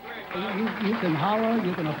You can holler,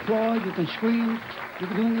 you can applaud, you can scream, you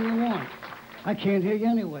can do anything you want. I can't hear you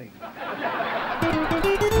anyway.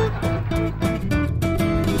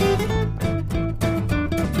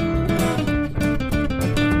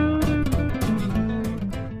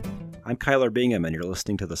 I'm Kyler Bingham, and you're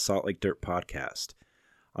listening to the Salt Lake Dirt Podcast.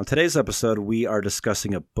 On today's episode, we are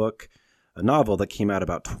discussing a novel that came out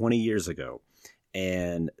about 20 years ago.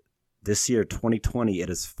 And this year, 2020, it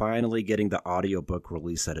is finally getting the audiobook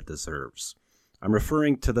release that it deserves. I'm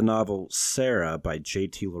referring to the novel Sarah by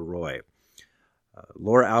J.T. Leroy.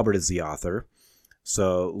 Laura Albert is the author.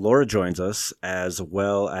 So Laura joins us, as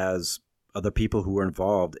well as other people who were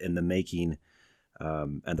involved in the making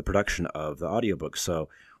and the production of the audiobook. So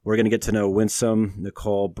we're going to get to know Winsome,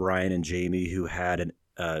 Nicole, Brian, and Jamie, who had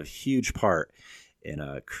a huge part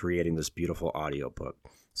in creating this beautiful audiobook.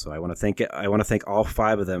 So I want to thank all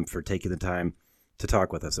five of them for taking the time to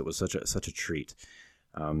talk with us. It was such a treat.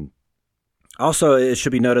 Also, it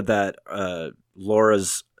should be noted that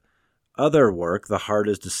Laura's other work, The Heart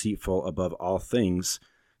is Deceitful Above All Things,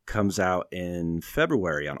 comes out in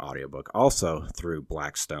February on audiobook, also through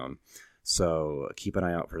Blackstone. So keep an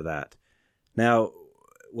eye out for that. Now,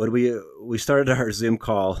 when we started our Zoom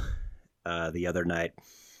call the other night,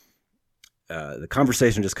 the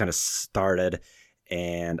conversation just kind of started,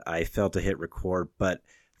 and I failed to hit record. But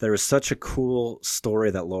there was such a cool story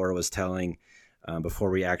that Laura was telling before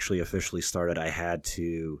we actually officially started. I had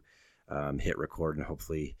to hit record, and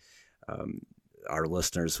hopefully our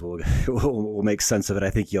listeners will make sense of it. I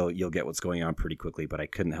think you'll get what's going on pretty quickly, but I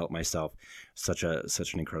couldn't help myself. Such an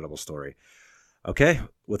incredible story. Okay,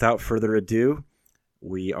 without further ado,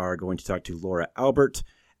 we are going to talk to Laura Albert,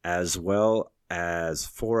 as well as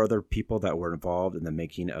four other people that were involved in the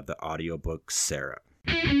making of the audiobook Sarah.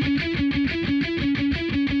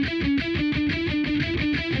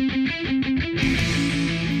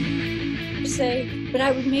 But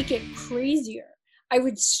I would make it crazier. I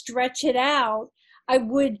would stretch it out. I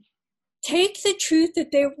would take the truth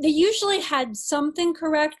that they usually had something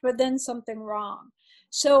correct, but then something wrong.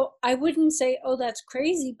 So I wouldn't say, oh, that's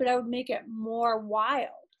crazy, but I would make it more wild,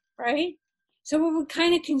 right? So it would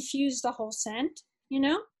kind of confuse the whole scent, you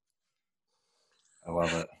know? I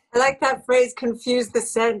love it. I like that phrase, confuse the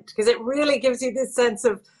scent, because it really gives you this sense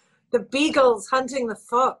of the beagles hunting the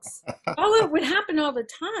fox. Oh, it would happen all the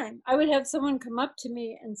time. I would have someone come up to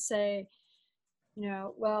me and say,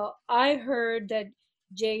 well, I heard that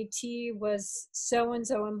JT was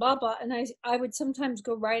so-and-so and blah, blah. And I would sometimes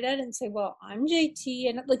go right at it and say, well, I'm JT.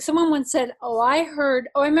 And like someone once said, I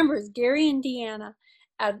remember it was Gary and Deanna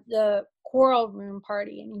at the Choral Room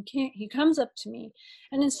party. And he comes up to me.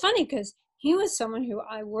 And it's funny because he was someone who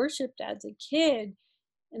I worshiped as a kid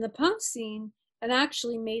in the punk scene, and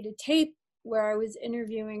actually made a tape where I was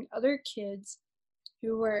interviewing other kids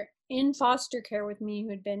who were in foster care with me, who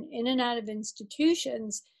had been in and out of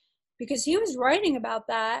institutions, because he was writing about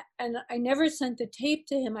that. And I never sent the tape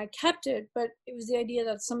to him. I kept it, but it was the idea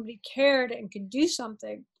that somebody cared and could do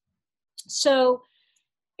something. So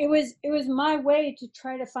it was my way to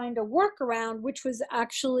try to find a workaround, which was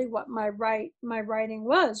actually what my writing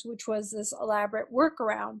was, which was this elaborate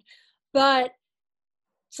workaround, but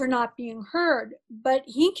for not being heard. But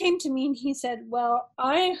he came to me and he said, well,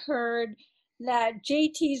 I heard that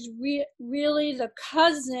JT's really the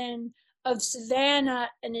cousin of Savannah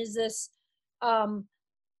and is this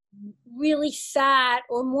really fat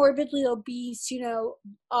or morbidly obese,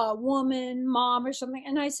 woman, mom or something.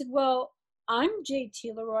 And I said, well, I'm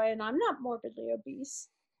JT Leroy and I'm not morbidly obese.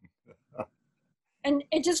 And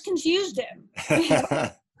it just confused him.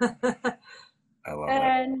 I love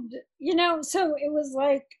that. And, so it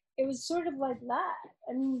was sort of like that.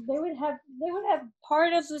 I mean, they would have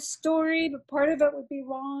part of the story, but part of it would be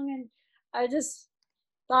wrong. And I just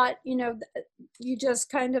thought, you just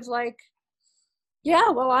kind of like, yeah,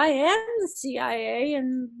 well, I am the CIA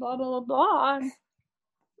and blah, blah, blah, blah.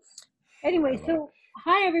 Anyway, so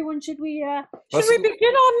hi, everyone. Should we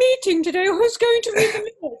begin our meeting today? Who's going to read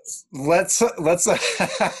the minutes?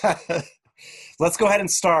 Let's go ahead and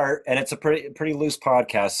start. And it's a pretty loose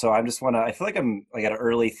podcast. So I feel like I'm like at an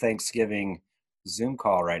early Thanksgiving Zoom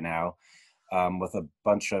call right now with a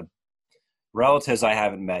bunch of relatives I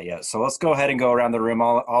haven't met yet. So let's go ahead and go around the room.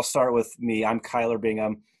 I'll start with me. I'm Kyler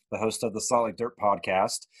Bingham, the host of the Salt Lake Dirt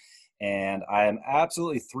Podcast. And I am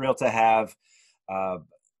absolutely thrilled to have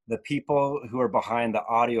the people who are behind the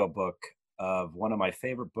audiobook of one of my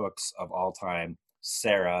favorite books of all time,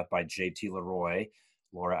 Sarah by J.T. Leroy,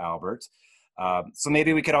 Laura Albert. So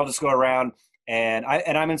maybe we could all just go around, and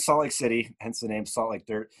I'm in Salt Lake City, hence the name Salt Lake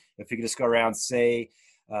Dirt. If you could just go around, say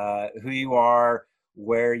who you are,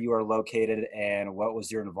 where you are located, and what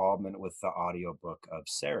was your involvement with the audiobook of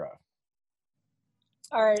Sarah?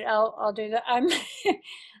 All right, I'll do that.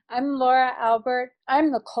 I'm Laura Albert.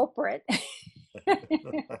 I'm the culprit,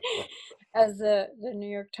 as the New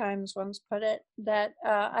York Times once put it. That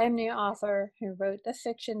I'm the author who wrote the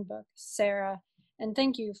fiction book, Sarah. And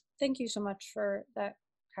thank you so much for that,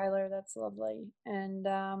 Kyler. That's lovely. And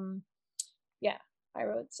yeah, I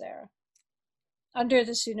wrote Sarah under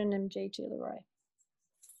the pseudonym J.T. Leroy.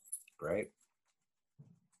 Great.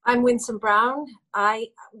 I'm Winsome Brown. I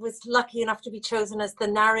was lucky enough to be chosen as the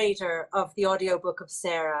narrator of the audiobook of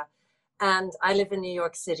Sarah, and I live in New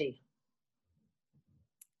York City.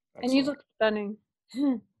 Excellent. And you look stunning.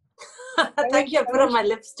 Thank you. I put on my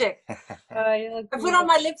lipstick. I put on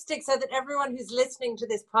my lipstick so that everyone who's listening to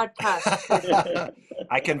this podcast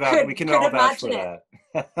we can all vouch for that.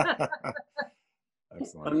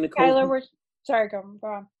 Excellent. I'm Nicole. Kyler, sorry, go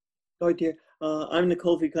on. Oh dear. I'm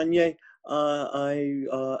Nicole Vicagne. I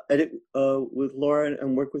edit with Laura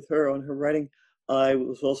and work with her on her writing. I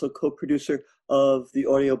was also co-producer of the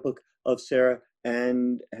audiobook of Sarah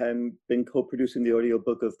and have been co-producing the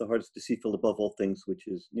audiobook of The Heart is Deceitful Above All Things, which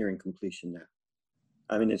is nearing completion now.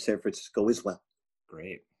 I'm in San Francisco as well.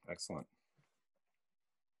 Great. Excellent.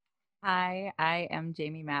 Hi, I am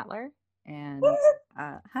Jamie Matler, and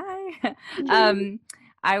hi.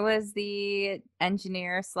 I was the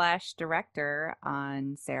engineer / director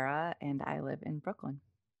on Sarah, and I live in Brooklyn.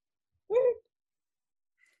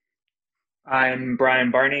 I'm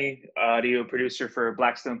Brian Barney, audio producer for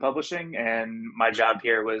Blackstone Publishing, and my job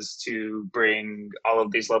here was to bring all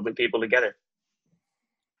of these lovely people together.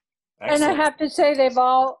 Excellent. And I have to say, they've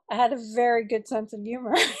all had a very good sense of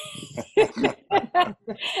humor.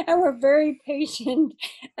 And we're very patient,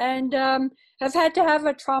 and have had to have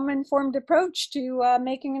a trauma-informed approach to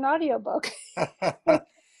making an audiobook.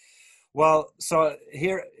 Well, so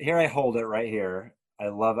here I hold it right here. I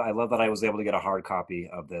love that I was able to get a hard copy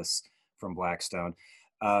of this from Blackstone.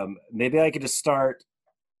 Maybe I could just start.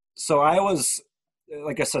 So I was,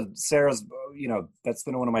 like I said, Sarah's, that's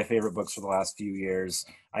been one of my favorite books for the last few years.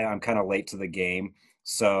 I'm kind of late to the game.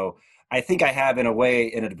 So I think I have, in a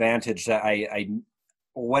way, an advantage that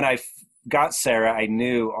when I got Sarah, I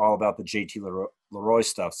knew all about the J.T. Leroy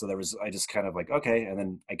stuff. So I just kind of like, okay. And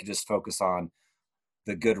then I could just focus on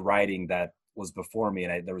the good writing that was before me.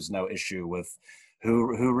 And there was no issue with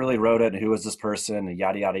who really wrote it and who was this person and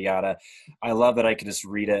yada, yada, yada. I love that I could just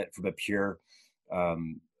read it from a pure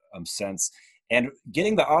sense. And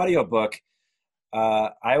getting the audiobook,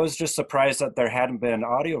 I was just surprised that there hadn't been an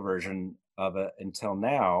audio version of it until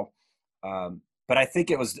now. But I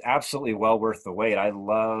think it was absolutely well worth the wait. I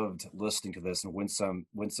loved listening to this, and Winsome,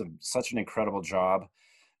 such an incredible job.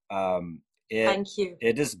 Thank you.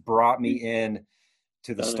 It just brought me in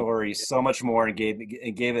to the story so much more, and gave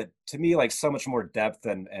it to me like so much more depth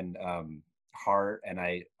and heart, and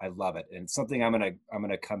I love it. And it's something I'm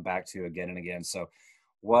gonna come back to again and again. So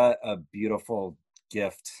what a beautiful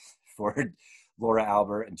gift for Laura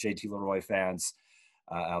Albert and J.T. Leroy fans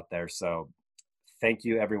out there. So thank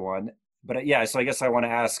you, everyone. But yeah, so I guess I want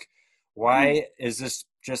to ask, why is this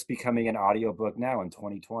just becoming an audiobook now in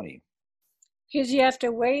 2020? Because you have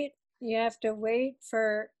to wait. You have to wait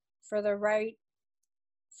for the right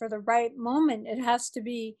moment. It has to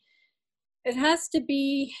be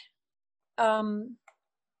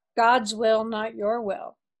God's will, not your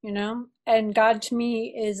will, and God to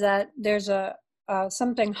me is that there's a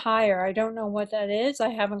something higher. I don't know what that is. I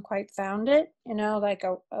haven't quite found it, like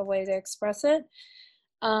a way to express it.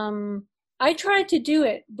 I tried to do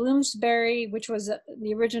it. Bloomsbury, which was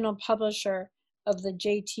the original publisher of the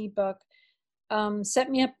JT book, set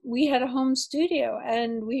me up. We had a home studio,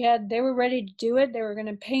 and they were ready to do it. They were going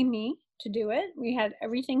to pay me to do it. We had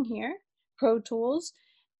everything here, Pro Tools,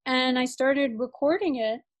 and I started recording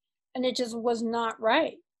it, and it just was not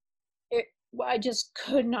right. I just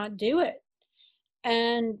could not do it.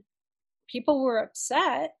 And people were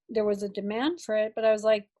upset. There was a demand for it, but I was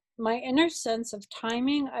like, my inner sense of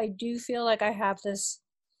timing, I do feel like I have this.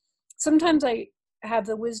 Sometimes I have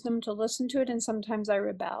the wisdom to listen to it, and sometimes I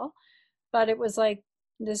rebel. But it was like,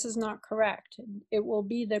 this is not correct. It will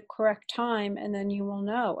be the correct time, and then you will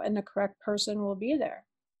know, and the correct person will be there.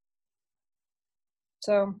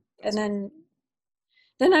 So, and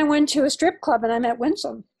then I went to a strip club, and I met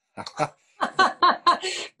Winsome.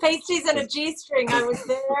 Pastries and a G-string. I was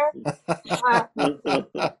there,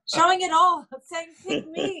 showing it all, saying, "Pick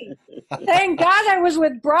me." Thank God I was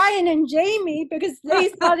with Brian and Jamie, because they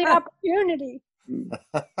saw the opportunity.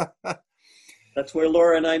 That's where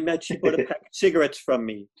Laura and I met. She bought a pack of cigarettes from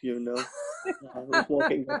me, I was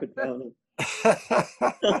walking up and down.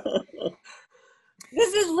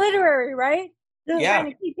 This is literary, right? Yeah.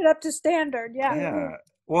 Trying to keep it up to standard. Yeah. Yeah.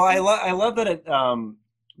 Well, I love that it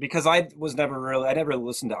because I never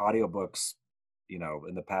listened to audiobooks,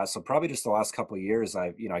 in the past. So probably just the last couple of years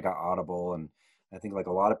I got Audible, and I think like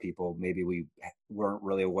a lot of people, maybe we weren't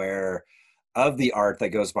really aware of the art that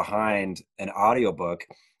goes behind an audiobook.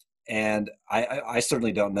 And I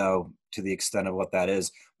certainly don't know to the extent of what that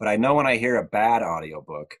is, but I know when I hear a bad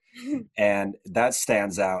audiobook and that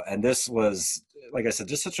stands out. And this was, like I said,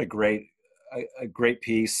 just such a great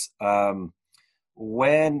piece.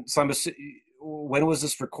 When was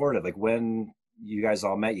this recorded? Like when you guys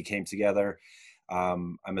all met, you came together.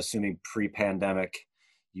 I'm assuming pre-pandemic,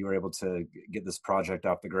 you were able to get this project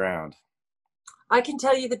off the ground. I can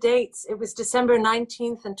tell you the dates. It was December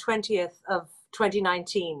 19th and 20th of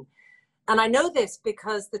 2019. And I know this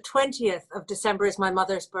because the 20th of December is my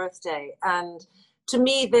mother's birthday. And to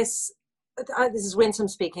me, this is Winsome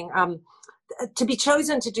speaking, to be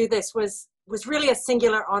chosen to do this was really a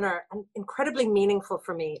singular honor and incredibly meaningful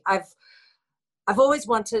for me. I've always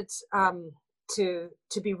wanted to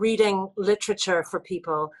be reading literature for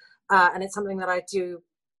people. And it's something that I do,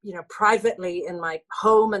 privately in my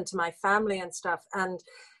home and to my family and stuff. And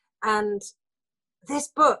this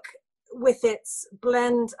book, with its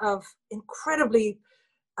blend of incredibly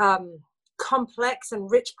complex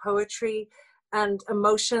and rich poetry and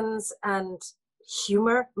emotions and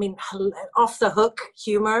humor, off the hook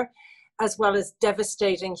humor, as well as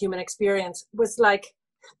devastating human experience, was like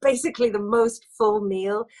basically the most full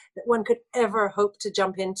meal that one could ever hope to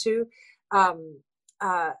jump into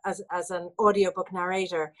as an audiobook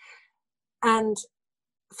narrator. And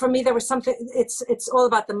for me, there was something, it's all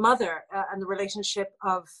about the mother and the relationship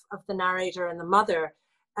of the narrator and the mother,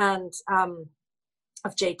 and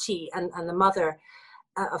of JT and the mother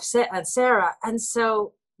of Sarah. And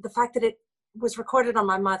so the fact that it was recorded on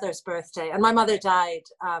my mother's birthday, and my mother died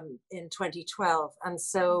in 2012. And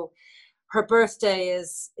so her birthday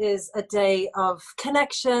is a day of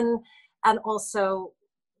connection, and also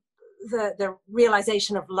the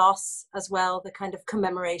realization of loss as well, the kind of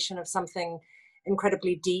commemoration of something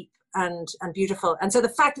incredibly deep and beautiful. And so the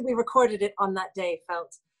fact that we recorded it on that day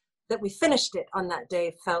that we finished it on that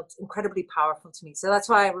day felt incredibly powerful to me. So that's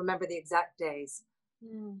why I remember the exact days.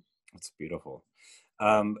 That's beautiful.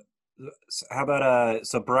 So how about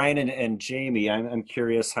so Brian and Jamie, I'm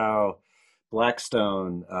curious how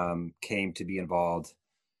Blackstone came to be involved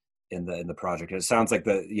in the project. It sounds like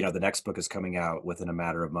the next book is coming out within a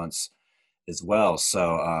matter of months as well.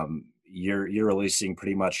 So you're releasing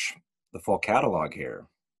pretty much the full catalog here.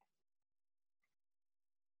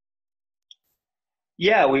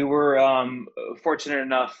 Yeah, we were fortunate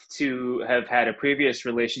enough to have had a previous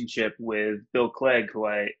relationship with Bill Clegg,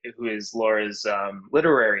 who is Laura's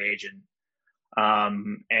literary agent,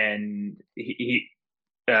 and he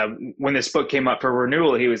when this book came up for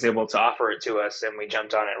renewal, he was able to offer it to us, and we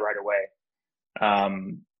jumped on it right away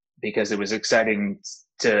because it was exciting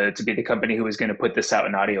to be the company who was going to put this out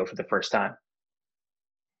in audio for the first time.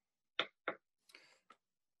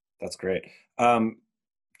 That's great.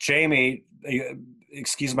 Jamie,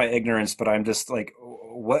 excuse my ignorance, but I'm just like,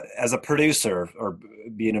 what, as a producer or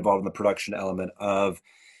being involved in the production element of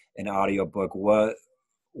an audiobook, what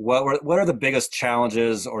are the biggest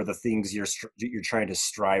challenges or the things you're trying to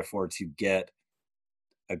strive for to get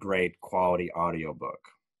a great quality audiobook?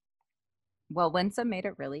 Well, Winsome made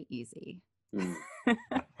it really easy.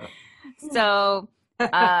 So,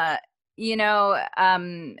 Brian's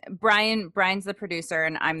the producer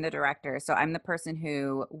and I'm the director. So I'm the person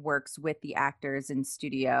who works with the actors in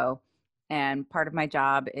studio. And part of my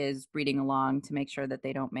job is reading along to make sure that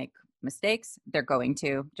they don't make mistakes. They're going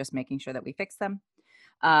to, just making sure that we fix them.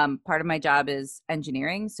 Part of my job is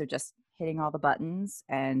engineering. So just hitting all the buttons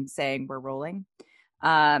and saying we're rolling.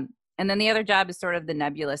 And then the other job is sort of the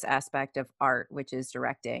nebulous aspect of art, which is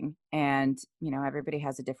directing. And, everybody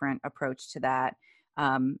has a different approach to that.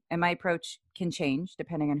 And my approach can change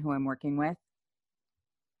depending on who I'm working with.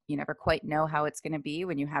 You never quite know how it's going to be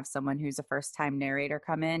when you have someone who's a first-time narrator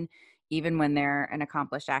come in. Even when they're an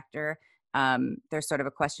accomplished actor, there's sort of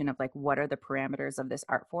a question of like, what are the parameters of this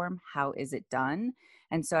art form? How is it done?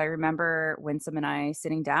 And so I remember Winsome and I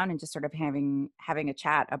sitting down and just sort of having a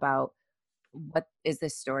chat about, what is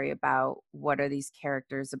this story about? What are these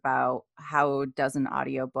characters about? How does an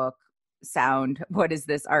audiobook sound? What is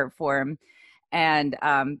this art form? And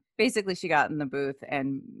basically she got in the booth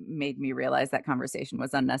and made me realize that conversation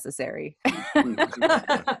was unnecessary. I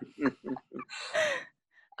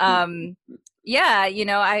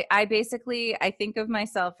think of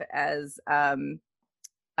myself as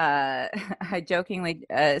I jokingly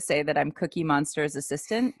say that I'm Cookie Monster's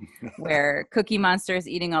assistant, where Cookie Monster is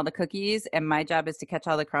eating all the cookies, and my job is to catch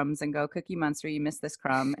all the crumbs and go, Cookie Monster, you missed this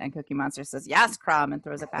crumb. And Cookie Monster says, yes, crumb, and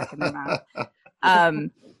throws it back in their mouth.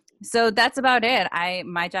 So that's about it.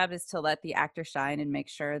 My job is to let the actor shine and make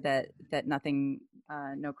sure that nothing,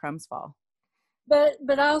 no crumbs fall.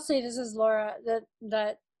 But I'll say this is Laura,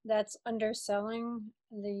 that's underselling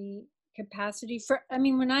the capacity for, I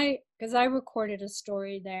mean, because I recorded a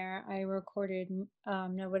story there. I recorded,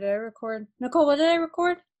 no, what did I record? Nicole, what did I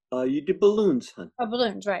record? You did balloons, hon. Oh,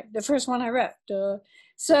 balloons, right. The first one I wrote.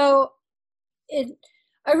 So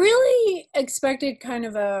I really expected kind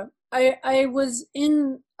of I was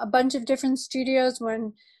in a bunch of different studios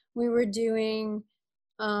when we were doing,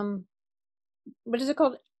 what is it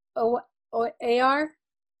called? AR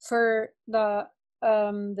for the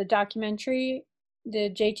documentary, the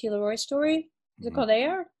JT Leroy story. Is it called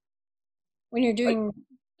AR? When you're doing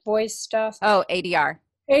voice stuff. Oh, ADR.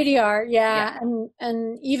 ADR, yeah.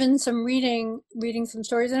 And even some reading some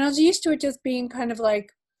stories. And I was used to it just being kind of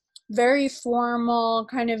like very formal,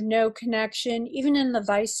 kind of no connection. Even in the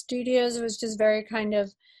Vice studios, it was just very kind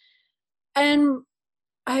of, and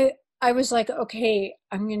I was like, okay,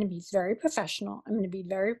 I'm going to be very professional. I'm going to be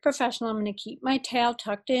very professional. I'm going to keep my tail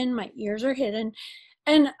tucked in. My ears are hidden.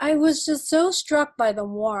 And I was just so struck by the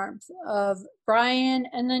warmth of Brian.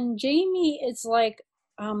 And then Jamie, it's like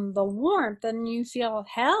the warmth, and you feel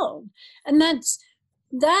held. And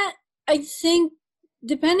that, I think,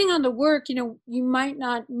 depending on the work, you might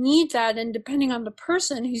not need that. And depending on the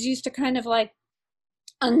person who's used to kind of like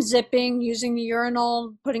unzipping, using the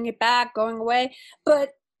urinal, putting it back, going away.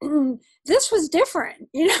 But this was different.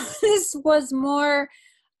 This was more,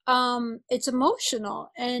 it's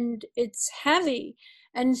emotional and it's heavy,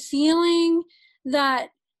 and feeling that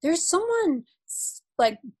there's someone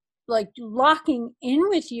like locking in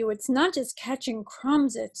with you. It's not just catching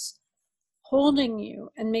crumbs, it's holding you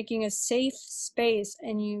and making a safe space,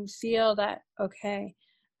 and you feel that, okay,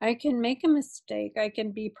 I can make a mistake, I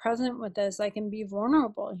can be present with this, I can be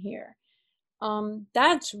vulnerable here.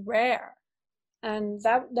 That's rare. And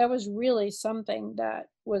that was really something that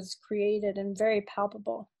was created and very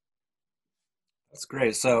palpable. That's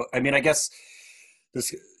great. So, I mean, I guess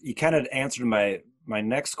you kind of answered my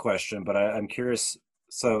next question, but I'm curious.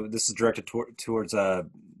 So this is directed towards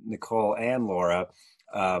Nicole and Laura.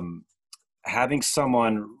 Having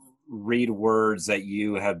someone read words that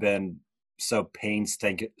you have been so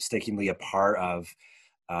painstakingly a part of,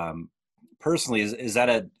 personally, is that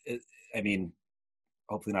I mean,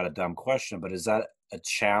 hopefully not a dumb question, but is that a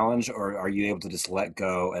challenge, or are you able to just let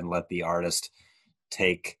go and let the artist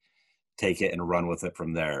take it and run with it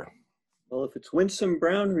from there? Well, if it's Winsome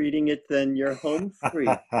Brown reading it, then you're home free.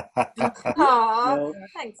 Aww,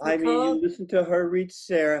 thanks, Nicole. I mean, you listen to her read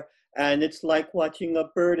Sarah, and it's like watching a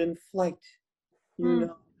bird in flight, or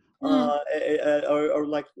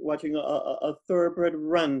like watching a thoroughbred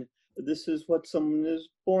run. This is what someone is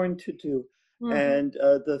born to do. Mm-hmm. And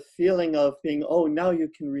the feeling of being, now you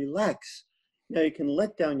can relax. Now you can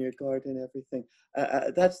let down your guard and everything.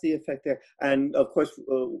 That's the effect there. And of course,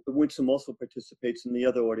 Winsome also participates in the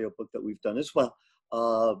other audiobook that we've done as well,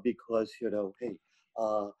 because, hey,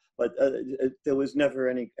 but there was never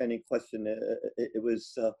any question. It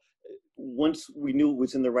was, once we knew it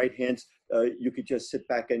was in the right hands, you could just sit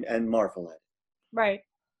back and marvel at it. Right.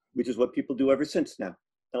 Which is what people do ever since now.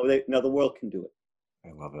 Now the world can do it. I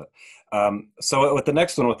love it. So with the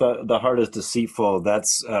next one, with the Heart is Deceitful,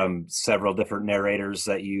 that's several different narrators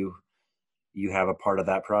that you have a part of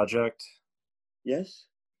that project. Yes,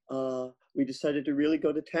 we decided to really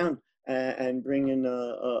go to town and bring in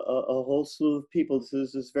a whole slew of people.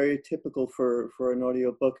 This is very typical for an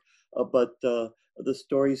audiobook, but the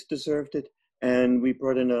stories deserved it, and we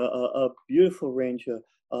brought in a beautiful range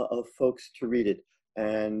of folks to read it.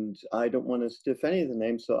 And I don't want to stiff any of the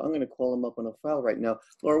names, so I'm going to call them up on a file right now.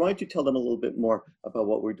 Laura, why don't you tell them a little bit more about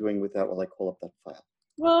what we're doing with that while I call up that file?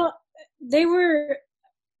 Well,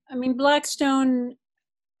 Blackstone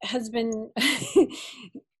has been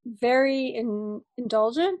very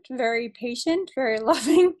indulgent, very patient, very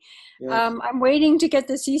loving. Yes. I'm waiting to get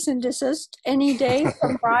the cease and desist any day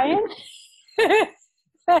from Brian.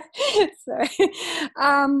 Sorry.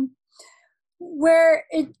 Where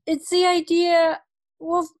it's the idea.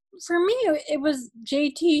 Well, for me, it was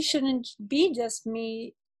JT shouldn't be just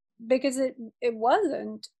me, because it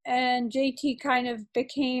wasn't. And JT kind of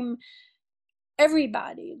became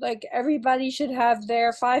everybody. Like, everybody should have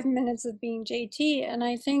their 5 minutes of being JT. And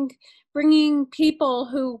I think bringing people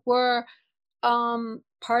who were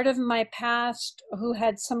part of my past, who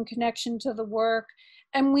had some connection to the work,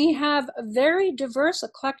 and we have a very diverse,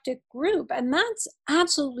 eclectic group, and that's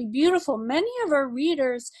absolutely beautiful. Many of our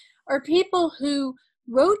readers are people who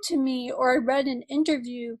wrote to me, or I read an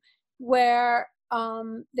interview where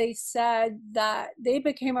they said that they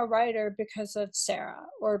became a writer because of Sarah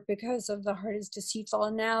or because of The Heart is Deceitful,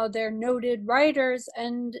 and now they're noted writers.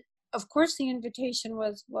 And of course the invitation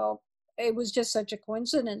was, well, it was just such a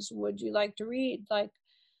coincidence. Would you like to read? Like,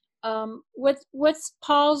 what's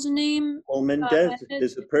Paul's name? Paul Mendez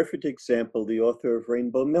is a perfect example, the author of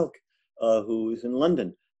Rainbow Milk, who is in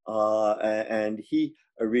London. And he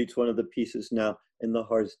reads one of the pieces now in The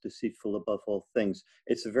Heart is Deceitful Above All Things.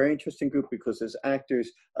 It's a very interesting group because there's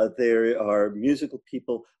actors, there are musical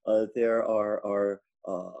people, there are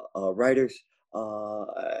writers,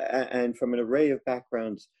 and from an array of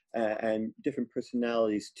backgrounds and different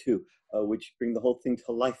personalities too, which bring the whole thing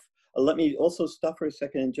to life. Let me also stop for a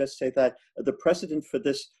second and just say that the precedent for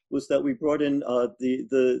this was that we brought in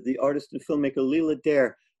the artist and filmmaker Leela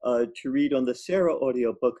Dare to read on the Sarah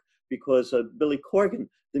audiobook because Billy Corgan,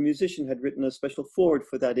 the musician, had written a special foreword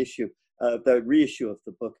for that issue, the reissue of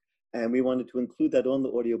the book. And we wanted to include that on the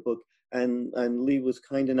audiobook. And Lee was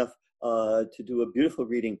kind enough to do a beautiful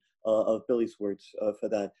reading of Billy's words for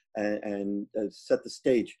that and set the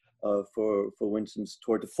stage for Winsome's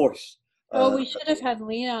tour de force. Oh, we should have had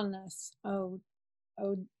Lee on this. Oh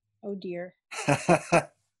dear.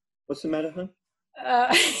 What's the matter, hon?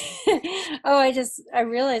 I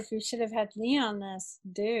realized we should have had Lee on this,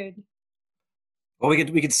 dude. Well,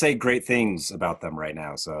 we could say great things about them right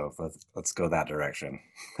now, so let's go that direction.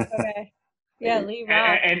 Okay. Yeah, Lee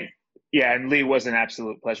rock. And Lee was an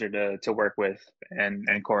absolute pleasure to work with and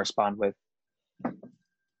correspond with. Do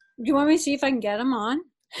you want me to see if I can get him on?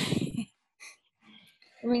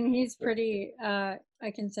 I mean, he's pretty, I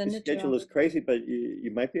can send it to him. The schedule is crazy, but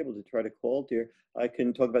you might be able to try to call, dear. I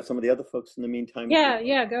can talk about some of the other folks in the meantime.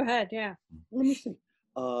 Yeah, go ahead, yeah. Let me see.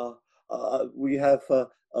 We have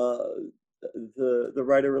the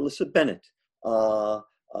writer Alyssa Bennett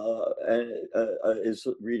is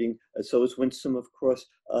reading, so is Winsome, of course.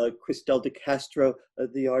 Cristel de Castro,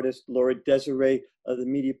 the artist, Laura Desiree, the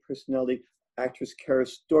media personality, actress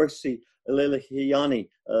Karis Dorsey, Leila Hiyani,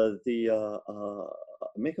 the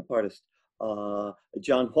makeup artist,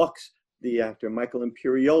 John Hawkes, the actor, Michael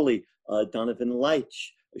Imperioli, Donovan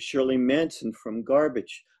Leitch, Shirley Manson from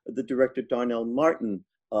Garbage, the director Darnell Martin,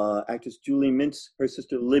 actress Julie Mintz, her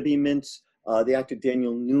sister Libby Mintz, the actor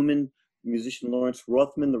Daniel Newman, musician Lawrence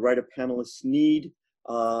Rothman, the writer Pamela Sneed,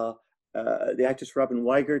 the actress Robin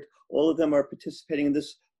Weigert. All of them are participating in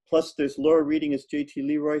this. Plus, there's Laura reading as J.T.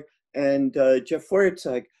 Leroy, and Jeff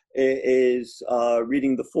Feuerzeig is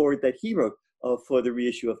reading the foreword that he wrote for the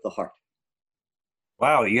reissue of The Heart.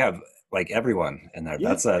 Wow, you have like everyone in there.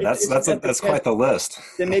 Yeah, that's quite the list.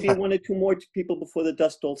 There may be one or two more people before the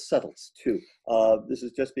dust all settles too. This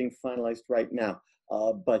is just being finalized right now.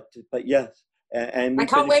 But yes, and I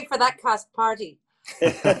can't wait for that cast party.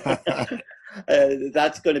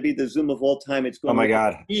 That's going to be the Zoom of all time. It's going to be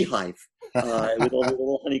a beehive with all the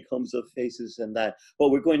little honeycombs of faces and that. But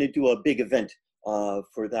we're going to do a big event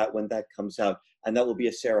for that when that comes out, and that will be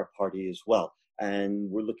a Sarah party as well. And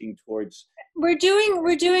we're looking towards. We're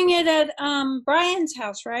doing it at Brian's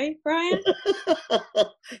house, right, Brian?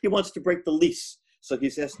 He wants to break the lease, so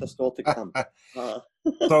he's asked us all to come.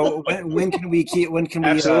 So when can we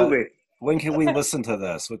Absolutely. When can we listen to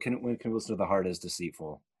this? When can we listen to The Heart is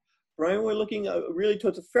Deceitful? Brian, we're looking really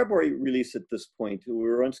towards a February release at this point.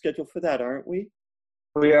 We're on schedule for that, aren't we?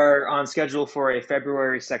 We are on schedule for a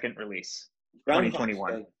February 2nd release,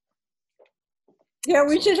 2021. Yeah,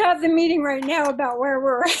 we should have the meeting right now about where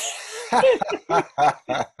we're at.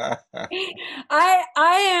 I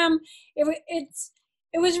am. It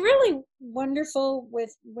was really wonderful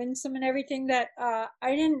with Winsome and everything that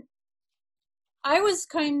I was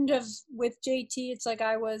kind of with JT. It's like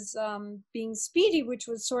I was being Speedy, which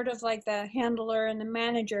was sort of like the handler and the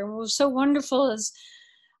manager. And what was so wonderful is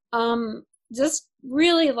just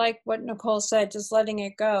really like what Nicole said, just letting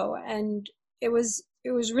it go. And it was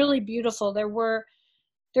really beautiful. There were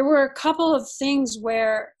a couple of things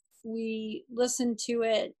where we listened to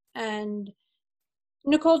it, and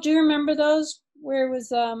Nicole, do you remember those where it was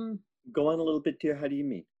go on a little bit, dear. How do you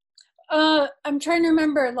mean? I'm trying to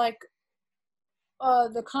remember, like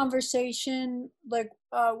the conversation, like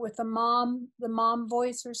with the mom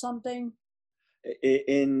voice or something.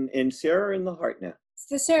 In Sarah or in The Heart now?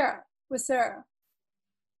 With Sarah,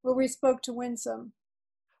 where we spoke to Winsome.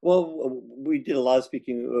 Well, we did a lot of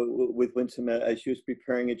speaking with Winsome as she was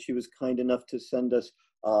preparing it. She was kind enough to send us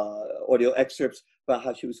audio excerpts about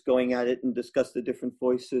how she was going at it and discuss the different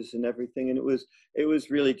voices and everything. And it was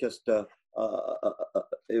really just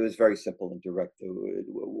it was very simple and direct.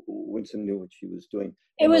 Winsome knew what she was doing.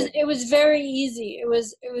 It was very easy. It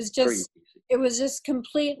was Very just easy. it was just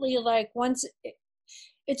completely like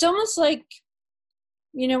it's almost like,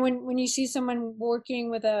 you know, when you see someone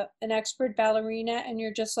working with an expert ballerina and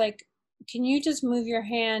you're just like, can you just move your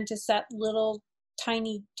hand just that little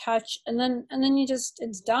tiny touch, and then you just,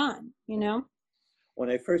 it's done, you know. When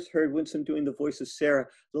I first heard Winsome doing the voice of Sarah,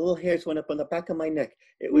 the little hairs went up on the back of my neck.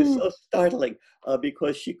 It was so startling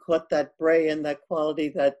because she caught that bray and that quality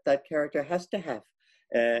that that character has to have.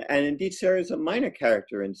 And indeed, Sarah is a minor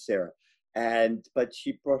character in Sarah, but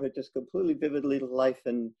she brought her just completely vividly to life,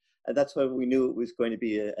 and that's why we knew it was going to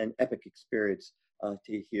be an epic experience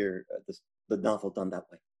to hear the novel done that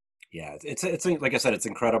way. Yeah, it's like I said, it's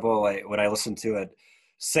incredible. When I listened to it,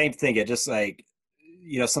 same thing. It just like,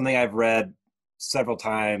 you know, something I've read several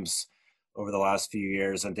times over the last few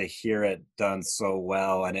years, and to hear it done so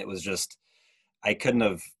well, and it was just, I couldn't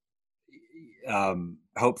have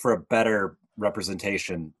hoped for a better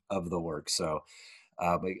representation of the work. So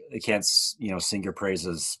I can't, you know, sing your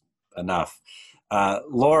praises enough.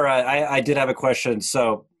 Laura, I did have a question.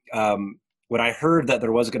 So when I heard that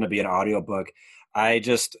there was going to be an audiobook, I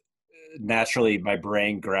just naturally, my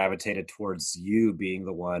brain gravitated towards you being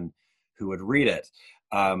the one who would read it.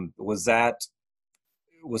 Was that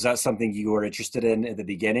something you were interested in the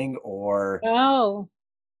beginning, or No,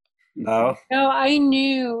 no? I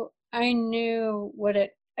knew what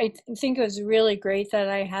it, I think it was really great that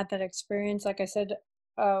I had that experience, like I said,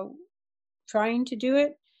 trying to do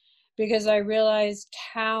it, because I realized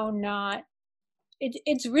how not,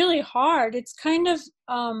 it's really hard. It's kind of,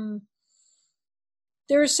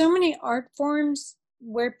 there are so many art forms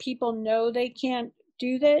where people know they can't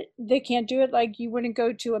do that. They can't do it. Like, you wouldn't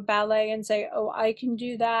go to a ballet and say, oh, I can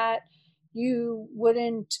do that. You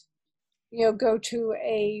wouldn't, you know, go to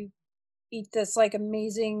eat this like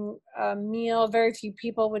amazing meal. Very few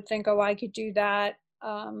people would think, oh, I could do that.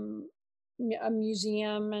 A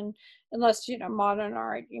museum, and unless, you know, modern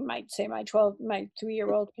art, you might say my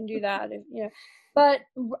 3-year-old can do that, if, you know. But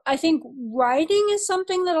I think writing is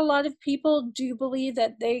something that a lot of people do believe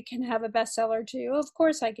that they can have a bestseller too. Of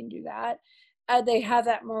course I can do that. They have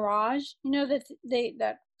that mirage, you know,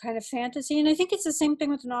 that kind of fantasy. And I think it's the same thing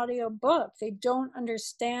with an audio book. They don't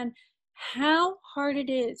understand how hard it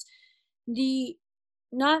is.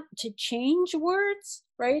 Not to change words,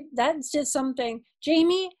 right? That's just something,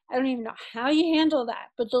 Jamie, I don't even know how you handle that.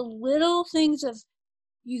 But the little things of,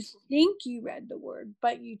 you think you read the word,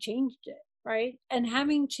 but you changed it, right? And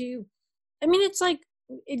having to, I mean, it's like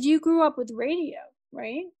if you grew up with radio,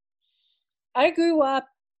 right? I grew up,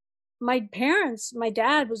 my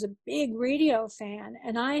dad was a big radio fan,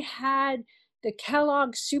 and I had the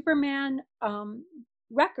Kellogg Superman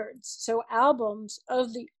records, so albums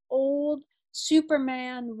of the old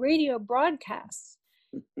Superman radio broadcasts.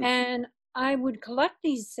 And I would collect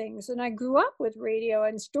these things, and I grew up with radio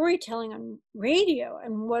and storytelling on radio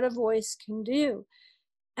and what a voice can do.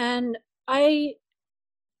 And I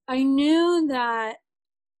knew that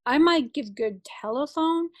I might give good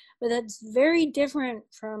telephone, but that's very different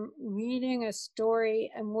from reading a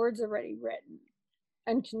story and words already written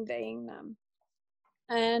and conveying them.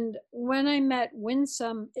 And when I met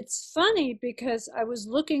Winsome, it's funny because I was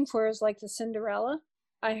looking for, it was like the Cinderella.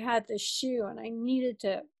 I had the shoe and I needed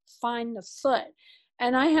to find the foot.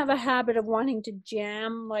 And I have a habit of wanting to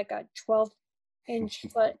jam like a 12-inch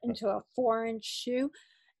foot into a 4-inch shoe.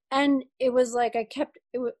 And it was like,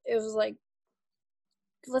 it was like,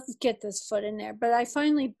 let's get this foot in there. But I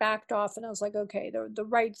finally backed off and I was like, okay, the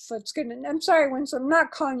right foot's good. And I'm sorry, Winsome, I'm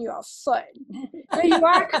not calling you a foot. But you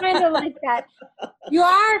are kind of like that. You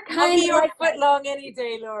are kind of like foot long any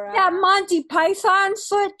day, Laura. Yeah, Monty Python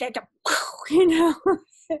foot. You know.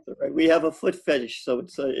 Right. We have a foot fetish, so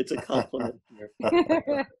it's a compliment.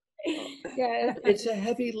 Yeah. It's a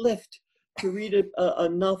heavy lift. To read a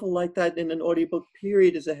novel like that in an audiobook,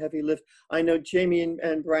 period, is a heavy lift. I know Jamie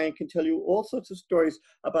and Brian can tell you all sorts of stories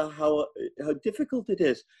about how difficult it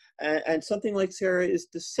is. And something like Sarah is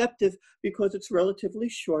deceptive because it's relatively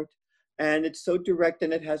short and it's so direct,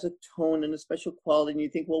 and it has a tone and a special quality. And you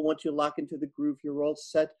think, well, once you lock into the groove, you're all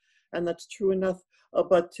set. And that's true enough.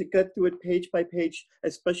 But to get through it page by page,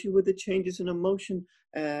 especially with the changes in emotion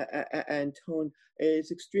and tone,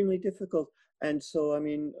 is extremely difficult. And so, I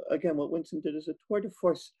mean, again, what Winsome did is a tour de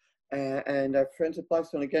force. And our friends at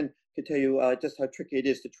Blackstone, again, can tell you just how tricky it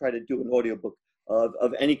is to try to do an audiobook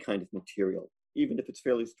of any kind of material, even if it's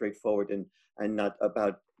fairly straightforward and not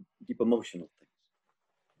about deep emotional things.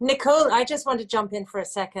 Nicole, I just want to jump in for a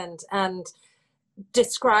second and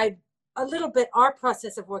describe a little bit our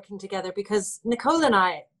process of working together, because Nicole and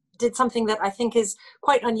I did something that I think is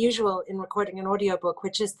quite unusual in recording an audiobook,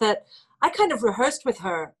 which is that I kind of rehearsed with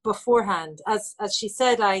her beforehand. As she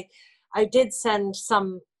said, I did send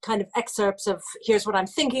some kind of excerpts of here's what I'm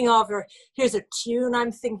thinking of, or here's a tune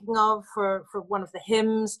I'm thinking of for one of the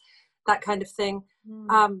hymns, that kind of thing.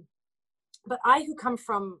 But I, who come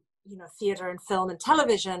from, you know, theater and film and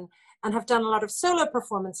television and have done a lot of solo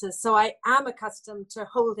performances, so I am accustomed to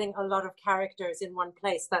holding a lot of characters in one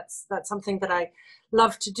place. That's something that I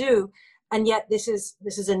love to do. And yet this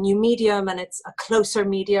is a new medium, and it's a closer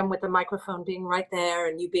medium with the microphone being right there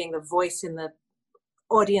and you being the voice in the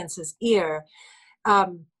audience's ear.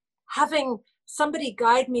 Having somebody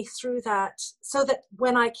guide me through that, so that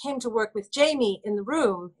when I came to work with Jamie in the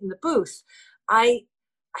room, in the booth, I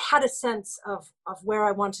had a sense of where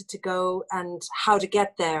I wanted to go and how to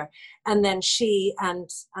get there. And then she and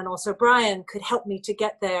also Brian could help me to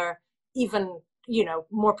get there even, you know,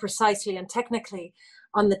 more precisely and technically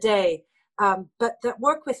on the day. But that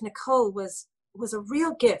work with Nicole was a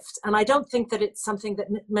real gift. And I don't think that it's something that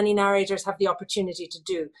many narrators have the opportunity to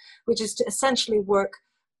do, which is to essentially work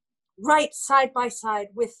right side by side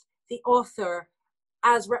with the author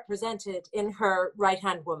as represented in her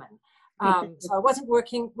right-hand woman. So I wasn't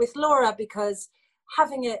working with Laura because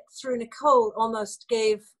having it through Nicole almost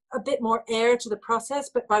gave a bit more air to the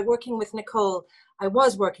process. But by working with Nicole, I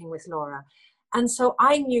was working with Laura. And so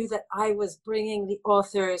I knew that I was bringing the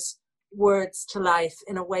author's words to life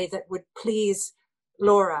in a way that would please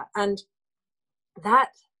Laura. And that,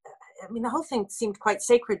 I mean, the whole thing seemed quite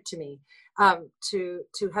sacred to me,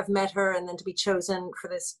 to have met her and then to be chosen for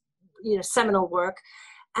this, you know, seminal work,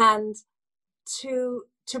 and to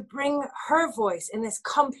bring her voice in this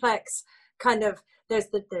complex kind of, there's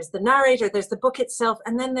the narrator, there's the book itself,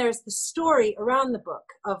 and then there's the story around the book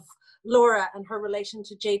of Laura and her relation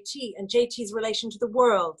to JT and JT's relation to the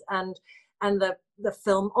world and the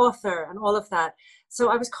film author and all of that. So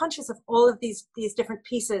I was conscious of all of these different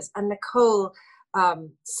pieces, and Nicole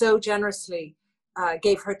so generously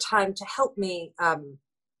gave her time to help me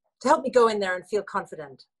go in there and feel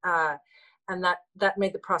confident. And that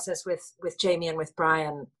made the process with Jamie and with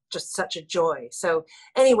Brian just such a joy. So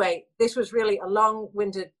anyway, this was really a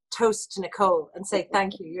long-winded toast to Nicole and say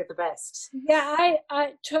thank you. You're the best. Yeah,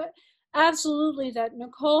 absolutely. That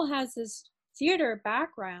Nicole has this theater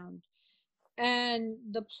background, and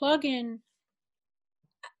the plug-in.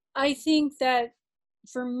 I think that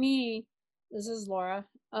for me, this is Laura,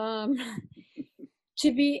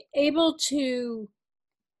 to be able to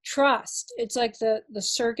trust, it's like the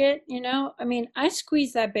circuit, you know. I mean, I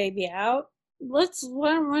squeeze that baby out. Why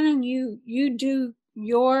don't you do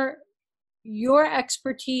your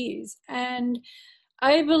expertise? And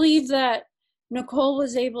I believe that Nicole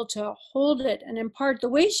was able to hold it and impart the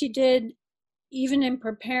way she did, even in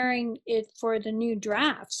preparing it for the new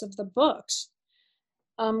drafts of the books,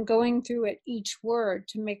 going through it each word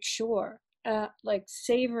to make sure, like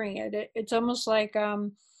savoring it. It's almost like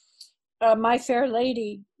My Fair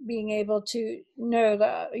Lady being able to know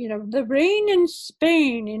the rain in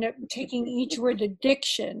Spain, taking each word, the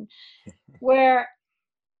diction, where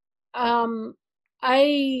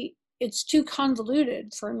it's too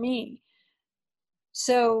convoluted for me.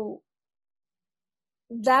 So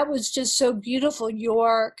that was just so beautiful,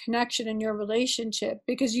 your connection and your relationship,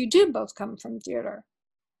 because you do both come from theater.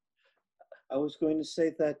 I was going to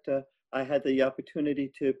say that I had the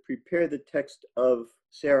opportunity to prepare the text of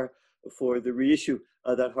Sarah for the reissue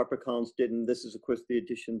that HarperCollins did, and this is, of course, the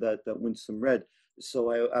edition that Winsome read.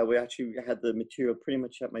 So I actually had the material pretty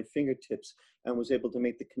much at my fingertips and was able to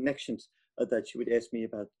make the connections that she would ask me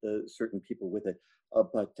about certain people with it.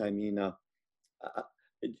 But I mean,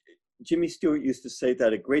 Jimmy Stewart used to say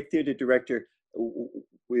that a great theater director,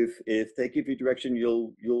 if they give you direction,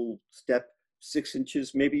 you'll step 6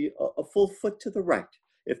 inches, maybe a full foot to the right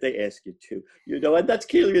if they ask you to, and that's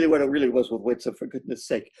clearly what it really was with Winsome, for goodness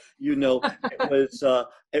sake.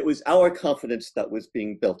 It was our confidence that was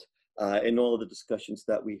being built in all of the discussions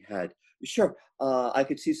that we had. Sure, I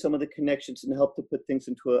could see some of the connections and help to put things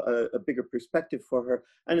into a bigger perspective for her.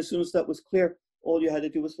 And as soon as that was clear, all you had to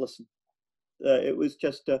do was listen. It was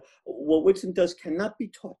just, what Winsome does cannot be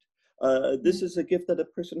taught. This is a gift that a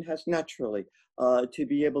person has naturally, to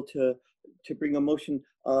be able to bring emotion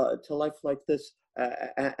to life like this,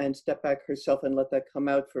 and step back herself and let that come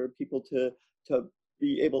out for people to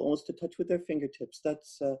be able almost to touch with their fingertips.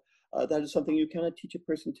 That is something you cannot teach a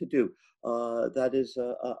person to do. That is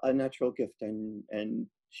a natural gift, and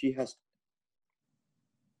she has.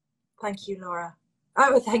 Thank you, Laura.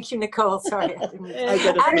 Oh, thank you, Nicole. Sorry. I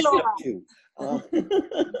got a too.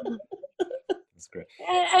 That's great.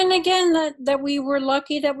 And again, that we were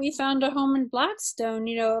lucky that we found a home in Blackstone,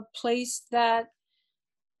 a place that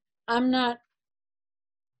I'm not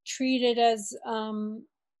treated as,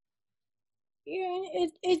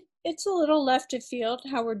 it's a little left of field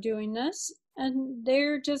how we're doing this. And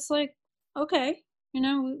they're just like, okay,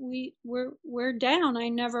 we're down.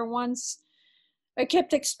 I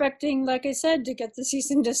kept expecting, like I said, to get the cease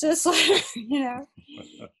and desist letter,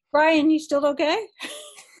 Brian, you still okay?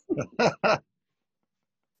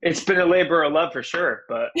 It's been a labor of love for sure,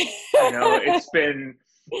 but it's been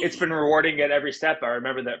rewarding at every step. I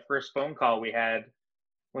remember that first phone call we had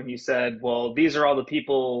when you said, well, these are all the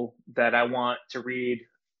people that I want to read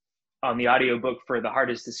on the audiobook for The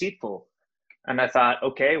Heart is Deceitful. And I thought,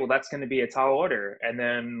 okay, well, that's going to be a tall order. And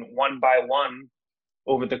then one by one,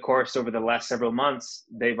 over the last several months,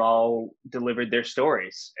 they've all delivered their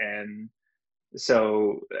stories. And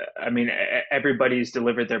so, I mean, everybody's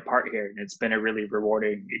delivered their part here, and it's been a really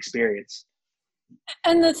rewarding experience.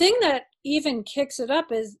 And the thing that even kicks it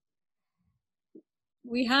up is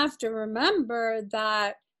we have to remember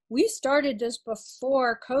that we started this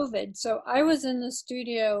before COVID. So I was in the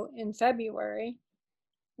studio in February.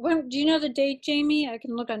 Do you know the date, Jamie? I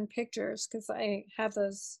can look on pictures because I have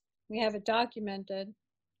those. We have it documented.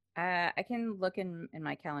 I can look in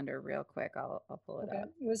my calendar real quick. I'll pull it up.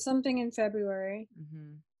 It was something in February.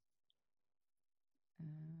 Mm-hmm.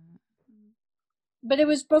 But it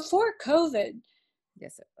was before COVID.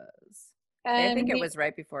 Yes, it was. And I think it was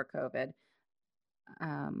right before COVID.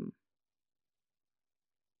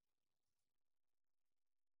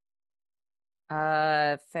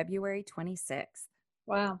 February 26th.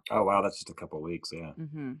 Wow. Oh, wow. That's just a couple of weeks. Yeah.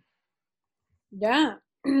 Mm-hmm. Yeah.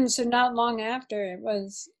 So not long after, it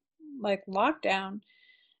was like lockdown.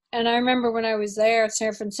 And I remember when I was there,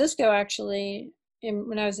 San Francisco actually,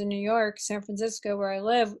 when I was in New York, San Francisco, where I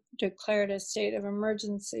live, declared a state of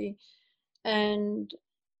emergency. And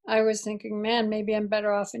I was thinking, man, maybe I'm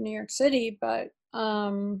better off in New York City, but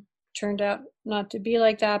turned out not to be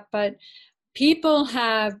like that. But people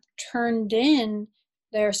have turned in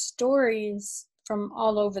their stories from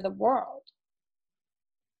all over the world.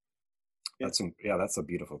 That's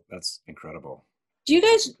incredible. Do you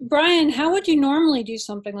guys, Brian, how would you normally do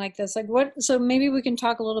something like this? So maybe we can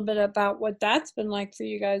talk a little bit about what that's been like for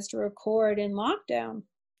you guys to record in lockdown.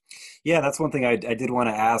 Yeah, that's one thing I did want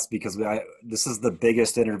to ask, because this is the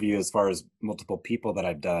biggest interview as far as multiple people that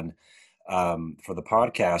I've done for the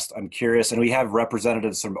podcast. I'm curious, and we have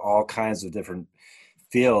representatives from all kinds of different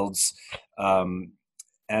fields, and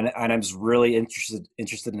I'm really interested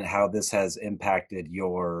in how this has impacted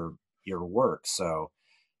your work. So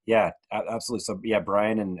yeah, absolutely. So yeah,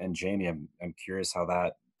 Brian and Jamie, I'm curious how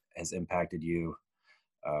that has impacted you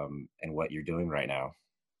and what you're doing right now.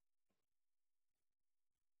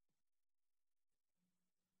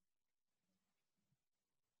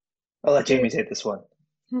 I'll let Jamie take this one.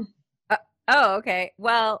 Okay.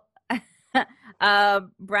 Well,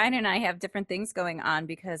 Brian and I have different things going on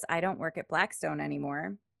because I don't work at Blackstone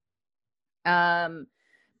anymore.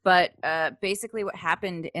 But basically what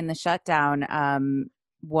happened in the shutdown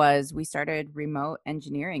was we started remote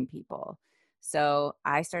engineering people. So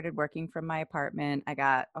I started working from my apartment. I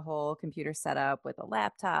got a whole computer set up with a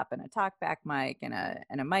laptop and a talkback mic and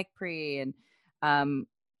a mic pre, and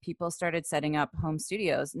people started setting up home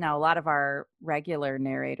studios. Now, a lot of our regular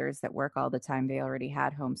narrators that work all the time, they already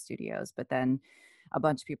had home studios, but then a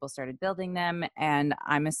bunch of people started building them. And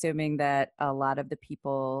I'm assuming that a lot of the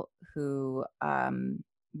people who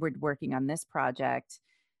were working on this project,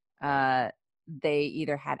 they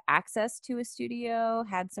either had access to a studio,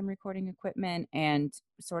 had some recording equipment, and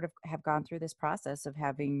sort of have gone through this process of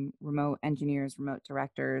having remote engineers, remote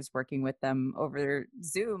directors working with them over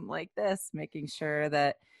Zoom like this, making sure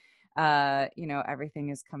that, everything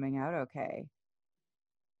is coming out okay.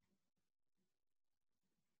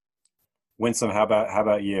 Winsome, how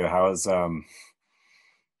about you? How's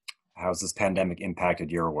this pandemic impacted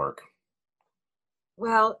your work?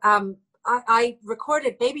 Well, I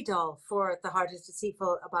recorded Baby Doll for The Heart is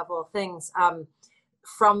Deceitful Above All Things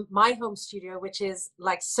from my home studio, which is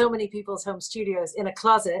like so many people's home studios, in a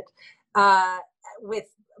closet with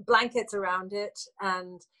blankets around it.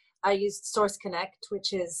 And I used Source Connect,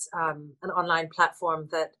 which is an online platform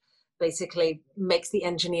that basically makes the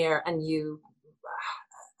engineer and you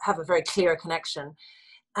have a very clear connection.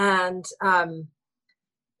 And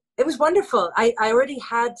it was wonderful. I already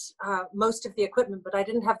had most of the equipment, but I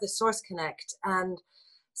didn't have the Source Connect. And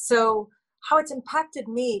so how it's impacted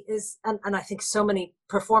me is, and I think so many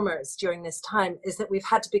performers during this time, is that we've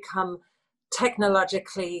had to become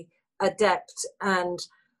technologically adept and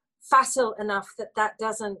facile enough that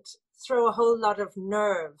doesn't throw a whole lot of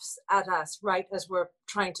nerves at us right as we're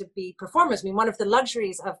trying to be performers. I mean, one of the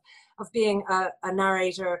luxuries of being a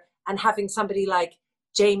narrator and having somebody like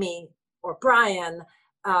Jamie or Brian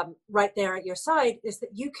right there at your side is that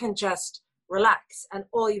you can just relax, and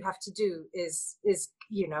all you have to do is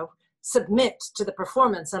submit to the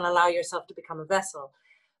performance and allow yourself to become a vessel.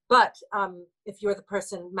 But if you're the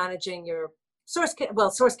person managing your Source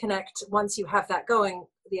Connect, once you have that going,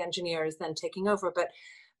 the engineer is then taking over.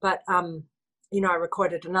 But I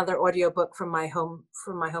recorded another audiobook from my home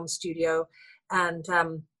studio, and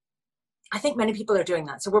I think many people are doing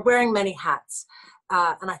that. So we're wearing many hats,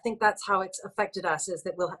 and I think that's how it's affected us. Is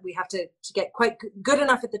that we have to get quite good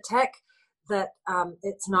enough at the tech that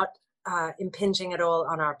it's not impinging at all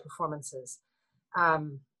on our performances.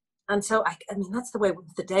 And so, I mean, that's the way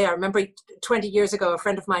of the day. I remember 20 years ago, a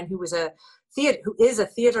friend of mine who is a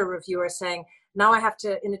theater reviewer saying, now I have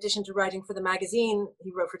to, in addition to writing for the magazine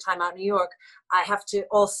he wrote for Time Out New York, I have to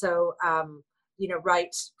also,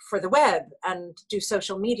 write for the web and do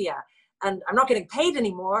social media. And I'm not getting paid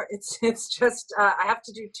anymore. It's just, I have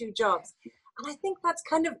to do two jobs. And I think that's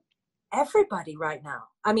kind of everybody right now.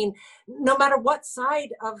 I mean, no matter what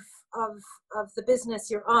side of the business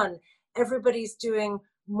you're on, everybody's doing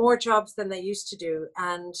more jobs than they used to do,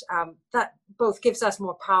 and that both gives us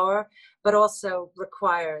more power but also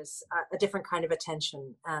requires a different kind of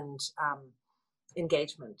attention and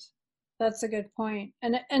engagement. That's a good point.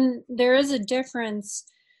 And there is a difference,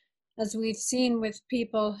 as we've seen, with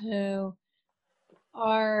people who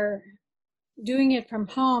are doing it from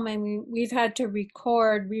home. I mean, we've had to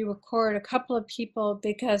re-record a couple of people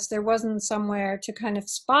because there wasn't somewhere to kind of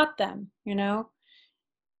spot them,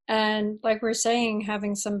 And like we're saying,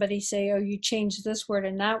 having somebody say, "Oh, you changed this word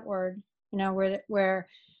and that word," where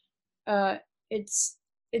it's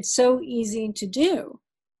so easy to do.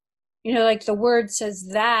 Like the word says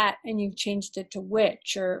that, and you've changed it to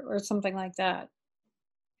which, or something like that.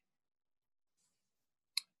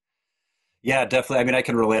 Yeah, definitely. I mean, I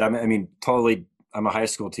can relate. Totally. I'm a high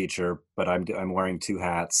school teacher, but I'm wearing two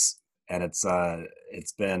hats, and it's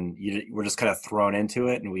been we're just kind of thrown into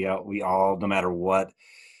it, and we all, no matter what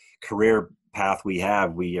career path we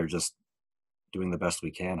have, we are just doing the best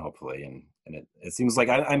we can, hopefully. And it seems like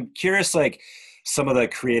I'm curious, like some of the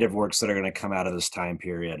creative works that are going to come out of this time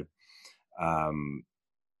period. I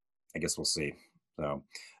guess we'll see. So,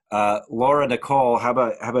 Laura, Nicole, how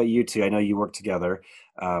about you two? I know you work together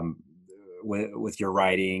with your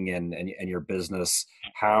writing and your business.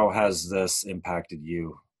 How has this impacted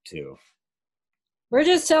you two? We're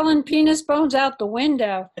just selling penis bones out the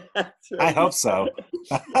window. That's right. I hope so.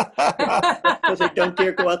 Because I don't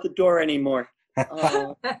dare go out the door anymore.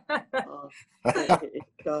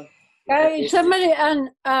 Somebody on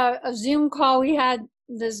a Zoom call, we had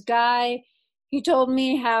this guy. He told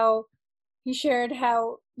me how he shared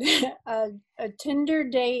how a Tinder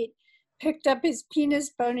date picked up his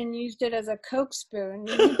penis bone and used it as a Coke spoon.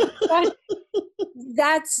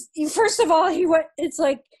 That's, first of all, he was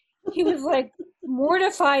like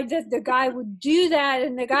mortified that the guy would do that,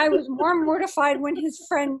 and the guy was more mortified when he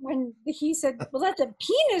said, "Well, that's a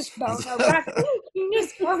penis bone, a raccoon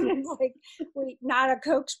penis bone." And like, wait, not a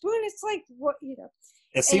Coke spoon? It's like, what,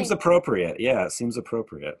 It seems appropriate. Yeah, it seems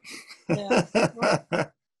appropriate. Yeah.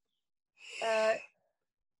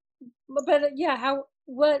 But yeah,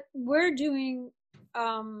 what we're doing,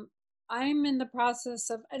 I'm in the process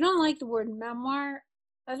of, I don't like the word memoir.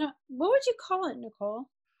 What would you call it, Nicole?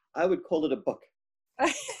 I would call it a book.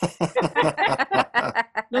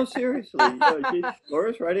 No, seriously.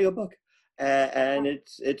 Laura's writing a book, and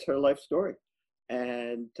it's her life story,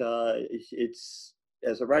 and it's,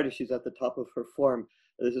 as a writer, she's at the top of her form.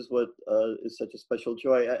 This is what is such a special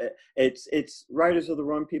joy. It's writers are the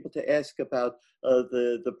wrong people to ask about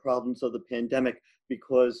the problems of the pandemic,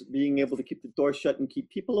 because being able to keep the door shut and keep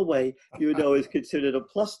people away, is considered a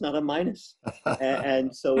plus, not a minus.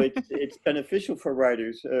 And so it's beneficial for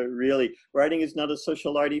writers, really. Writing is not a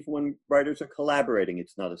social art. Even when writers are collaborating,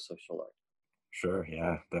 it's not a social art. Sure,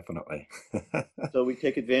 yeah, definitely. So we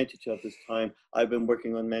take advantage of this time. I've been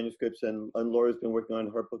working on manuscripts, and Laura's been working on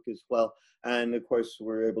her book as well. And of course,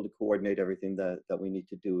 we're able to coordinate everything that we need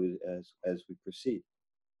to do as we proceed.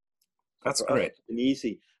 That's great. It's been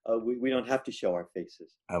easy. We don't have to show our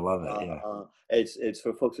faces. I love it. Yeah. It's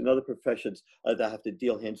for folks in other professions that have to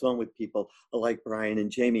deal hands-on with people like Brian and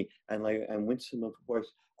Jamie and Winsome, of course,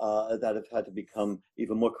 that have had to become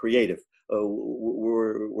even more creative.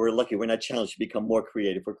 We're lucky. We're not challenged to become more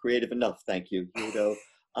creative. We're creative enough. Thank you.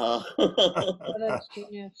 That's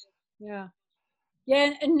genius. Yeah.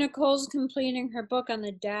 Yeah, and Nicole's completing her book on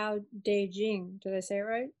the Tao Te Ching. Did I say it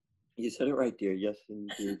right? You said it right, dear. Yes,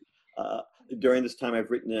 indeed. during this time,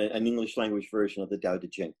 I've written an English language version of the Tao Te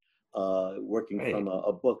Ching, working Great. from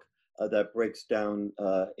a book that breaks down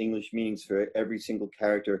English meanings for every single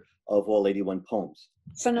character of all 81 poems.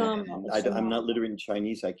 Phenomenal. And I'm not literate in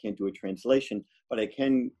Chinese. I can't do a translation, but I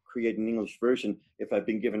can create an English version if I've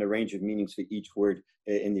been given a range of meanings for each word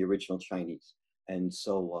in the original Chinese. And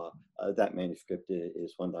so that manuscript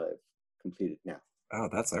is one that I've completed now. Oh,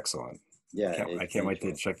 that's excellent. Yeah, I can't wait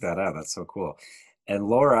to check that out. That's so cool. And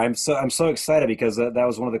Laura, I'm so excited because that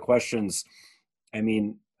was one of the questions. I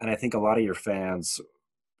mean, and I think a lot of your fans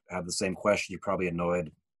have the same question. You're probably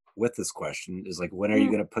annoyed with this question, is like, when are you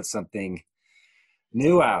going to put something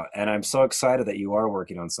new out? And I'm so excited that you are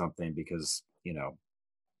working on something because, you know,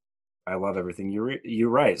 I love everything you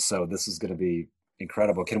write. So this is going to be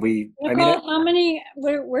incredible. Can we, Nicole, I mean, how many,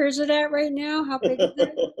 where's it at right now? How big is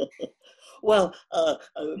it? Well,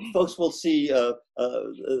 folks will see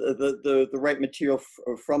the right material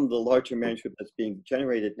from the larger manuscript that's being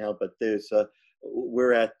generated now, but there's,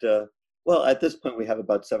 we're at, well, at this point we have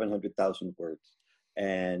about 700,000 words.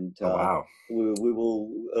 And oh, wow. we will.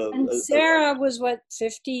 And Sarah was what,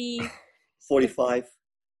 50? 45.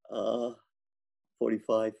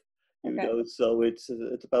 45. You Okay. know, so it's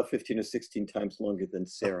about 15 or 16 times longer than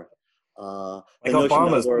Sarah. Like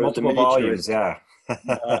Obama's multiple volumes, yeah.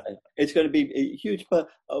 It's going to be huge, but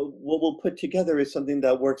what we'll put together is something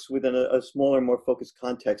that works within a smaller, more focused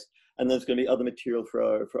context, and there's going to be other material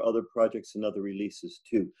for other projects and other releases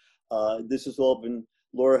too. This has all been,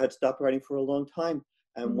 Laura had stopped writing for a long time,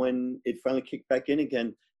 and when it finally kicked back in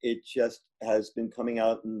again, it just has been coming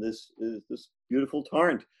out in this beautiful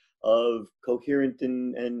torrent of coherent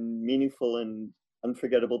and meaningful and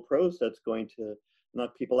unforgettable prose that's going to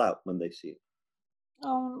knock people out when they see it.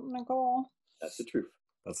 Oh, Nicole. That's the truth.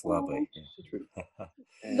 That's lovely. That's the truth.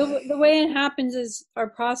 The way it happens is our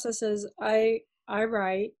process is I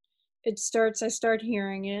write. I start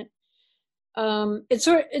hearing it.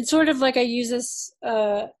 It's sort of like I use this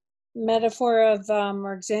metaphor of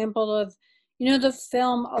or example of, you know, the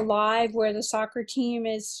film Alive, where the soccer team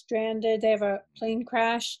is stranded. They have a plane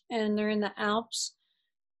crash and they're in the Alps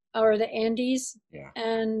or the Andes,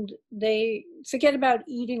 and they forget about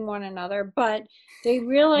eating one another, but they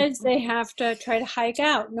realize they have to try to hike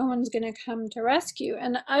out. No one's going to come to rescue.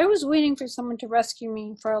 And I was waiting for someone to rescue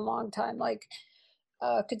me for a long time. Like,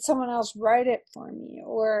 could someone else write it for me?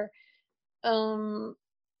 Or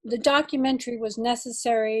the documentary was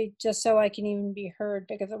necessary just so I can even be heard,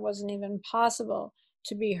 because it wasn't even possible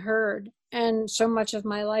to be heard. And so much of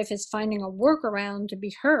my life is finding a workaround to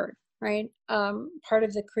be heard, right? Part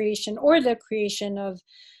of the creation of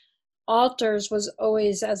Altars was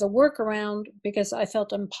always as a workaround because I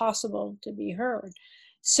felt impossible to be heard.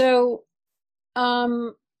 So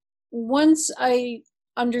once I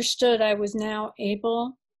understood I was now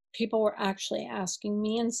able, people were actually asking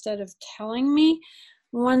me instead of telling me.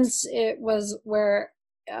 Once it was where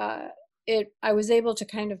I was able to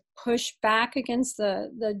kind of push back against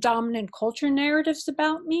the dominant culture narratives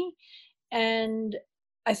about me, and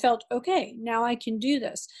I felt, okay, now I can do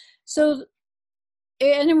this. So,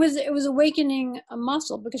 and it was awakening a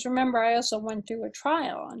muscle, because remember, I also went through a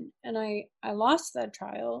trial, and I lost that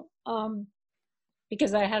trial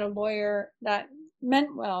because I had a lawyer that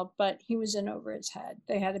meant well, but he was in over his head.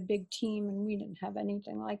 They had a big team and we didn't have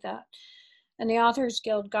anything like that. And the Authors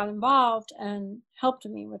Guild got involved and helped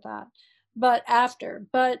me with that. But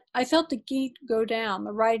I felt the gate go down,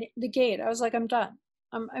 the gate. I was like, I'm done.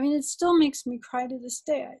 I mean, it still makes me cry to this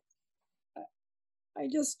day.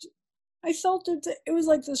 I felt it. It was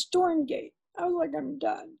like the storm gate. I was like, I'm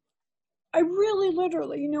done. I really,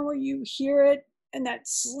 literally, you know, where you hear it and that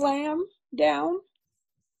slam down,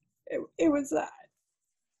 it was that.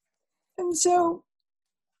 And so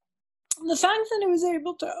the fact that it was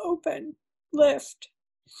able to lift,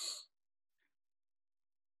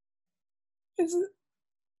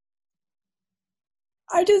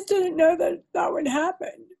 I just didn't know that would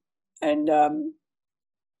happen. And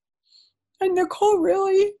Nicole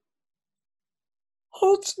really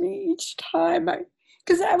holds me each time.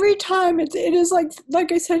 Because every time it is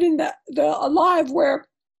like I said in the Alive, where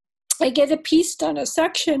I get a piece done, a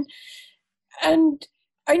section, and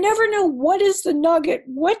I never know what is the nugget.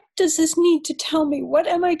 What does this need to tell me? What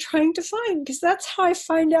am I trying to find? Because that's how I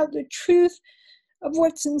find out the truth of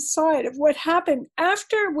what's inside, of what happened.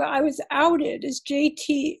 After I was outed as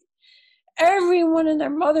JT, everyone and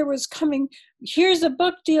their mother was coming, here's a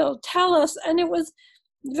book deal, tell us. And it was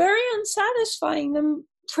very unsatisfying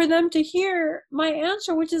for them to hear my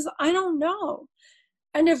answer, which is, I don't know.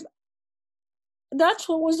 And if that's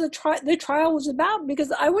what was the trial was about,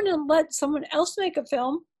 because I wouldn't let someone else make a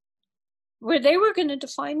film where they were going to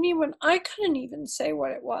define me when I couldn't even say what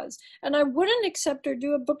it was. And I wouldn't accept or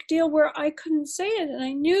do a book deal where I couldn't say it. And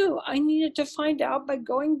I knew I needed to find out by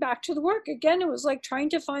going back to the work. Again, it was like trying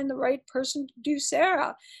to find the right person to do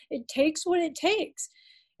Sarah. It takes what it takes.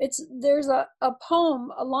 There's a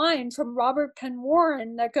poem, a line from Robert Penn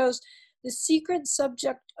Warren that goes, "The secret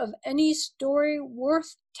subject of any story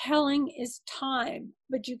worth telling is time,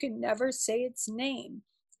 but you can never say its name."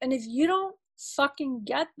 And if you don't fucking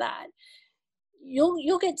get that,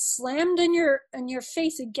 you'll get slammed in your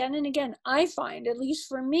face again and again. I find, at least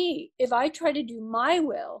for me, if I try to do my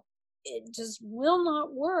will, it just will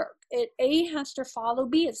not work. A has to follow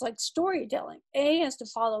B. It's like storytelling. A has to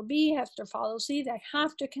follow B, has to follow C. They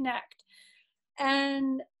have to connect.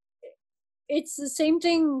 And it's the same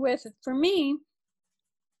thing for me,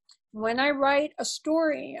 when I write a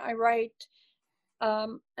story, I write,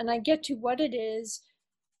 and I get to what it is,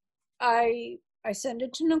 I send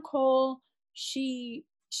it to Nicole. She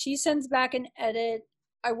sends back an edit.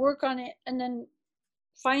 I work on it, and then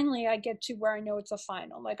finally I get to where I know it's a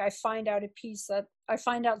final. Like I find out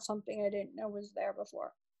something I didn't know was there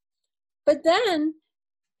before. But then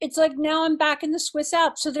it's like now I'm back in the Swiss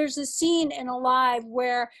Alps. So there's a scene in Alive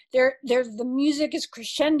where there's the music is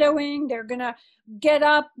crescendoing. They're gonna get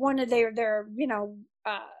up one of their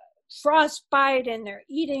frostbite, and they're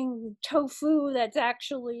eating tofu that's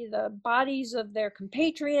actually the bodies of their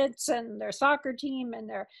compatriots and their soccer team, and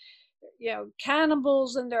they're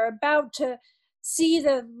cannibals, and they're about to see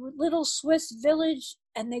the little Swiss village,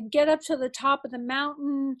 and they get up to the top of the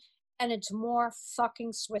mountain, and it's more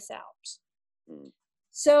fucking Swiss Alps.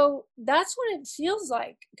 So that's what it feels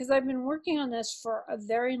like, because I've been working on this for a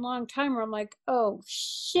very long time, where I'm like, oh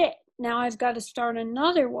shit, now I've got to start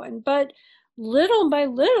another one. But little by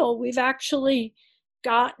little, we've actually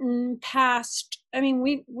gotten past. I mean,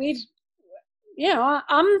 we've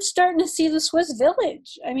I'm starting to see the Swiss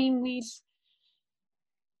village. I mean,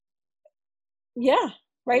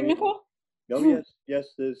 right, Nicole? Oh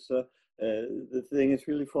yes. There's the thing is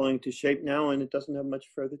really falling into shape now, and it doesn't have much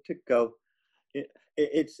further to go.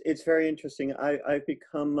 It's very interesting. I've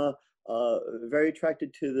become very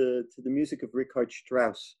attracted to the music of Richard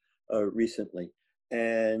Strauss recently,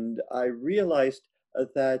 and I realized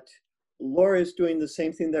that Laura is doing the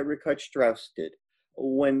same thing that Richard Strauss did.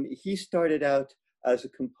 When he started out as a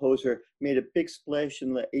composer, made a big splash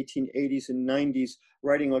in the 1880s and 90s,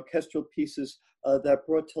 writing orchestral pieces that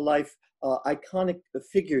brought to life iconic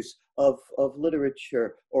figures of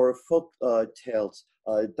literature or folk tales.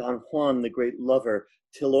 Don Juan, the great lover,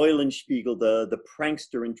 Till Eulenspiegel, the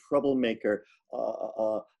prankster and troublemaker,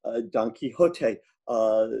 Don Quixote,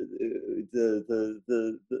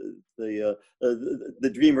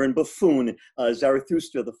 the dreamer and buffoon,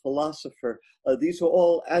 Zarathustra, the philosopher. These are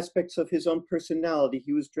all aspects of his own personality.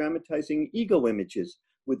 He was dramatizing ego images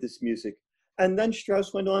with this music. And then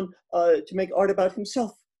Strauss went on to make art about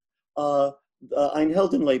himself. Ein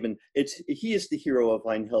Heldenleben. He is the hero of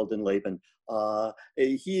Ein Heldenleben.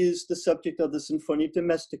 He is the subject of the Sinfonia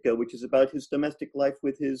Domestica, which is about his domestic life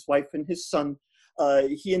with his wife and his son.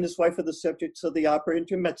 He and his wife are the subjects of the opera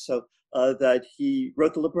Intermezzo that he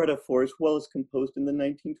wrote the libretto for, as well as composed in the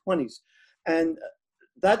 1920s. And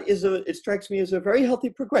it strikes me as a very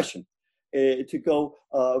healthy progression to go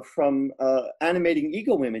from animating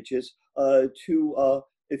ego images to,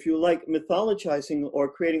 if you like, mythologizing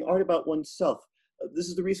or creating art about oneself. This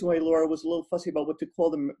is the reason why Laura was a little fussy about what to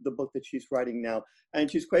call the book that she's writing now.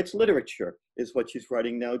 And she's quite literature is what she's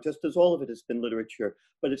writing now, just as all of it has been literature.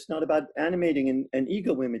 But it's not about animating an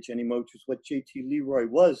ego image anymore, which is what J.T. Leroy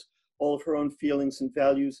was. All of her own feelings and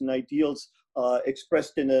values and ideals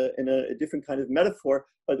expressed in a different kind of metaphor,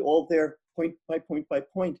 but all there point by point by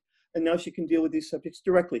point. And now she can deal with these subjects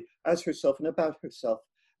directly as herself and about herself.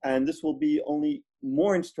 And this will be only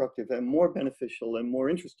more instructive and more beneficial and more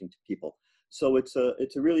interesting to people. So it's a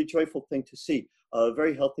really joyful thing to see, a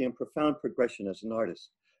very healthy and profound progression as an artist.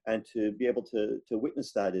 And to be able to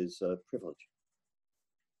witness that is a privilege.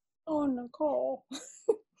 Oh, Nicole.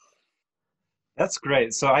 That's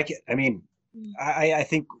great. So I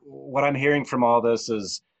think what I'm hearing from all this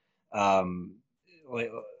is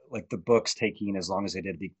like the books taking as long as they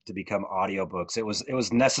did to become audiobooks. It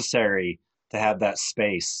was necessary to have that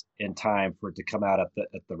space in time for it to come out at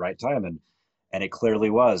the right time, and it clearly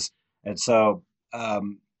was. And so,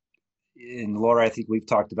 in Laura, I think we've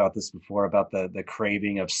talked about this before, about the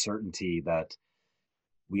craving of certainty that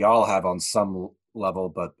we all have on some level,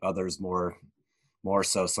 but others more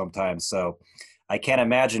so sometimes. So I can't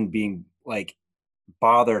imagine being like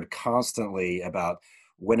bothered constantly about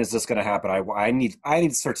when is this going to happen. I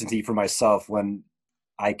need certainty for myself when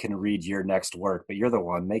I can read your next work, but you're the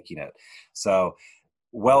one making it. So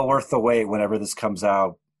well worth the wait whenever this comes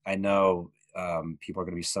out. I know people are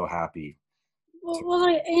going to be so happy. Well,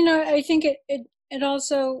 I think it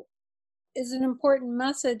also is an important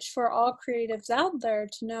message for all creatives out there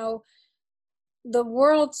to know the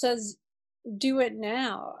world says, do it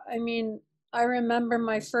now. I mean, I remember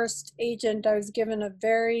my first agent, I was given a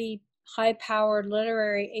very high-powered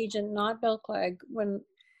literary agent, not Bill Clegg, when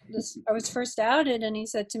I was first outed, and he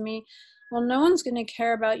said to me, well, no one's going to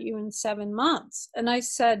care about you in 7 months. And I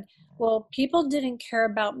said, well, people didn't care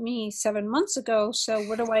about me 7 months ago, so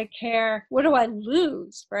what do I care? What do I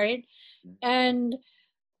lose, right? And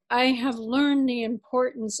I have learned the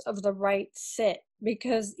importance of the right fit,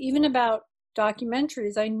 because even about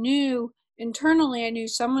documentaries, I knew internally, I knew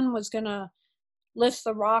someone was going to lift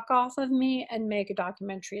the rock off of me and make a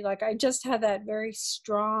documentary. Like, I just had that very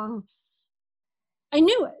strong, I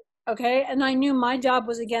knew it. Okay. And I knew my job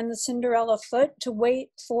was, again, the Cinderella foot, to wait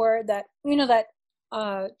for that, that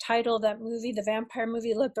title, that movie, the vampire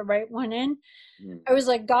movie, Let the Right One In. I was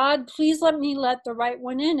like, God, please let me let the right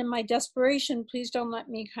one in. In my desperation, please don't let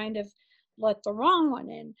me kind of let the wrong one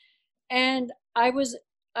in. And I was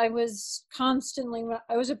constantly,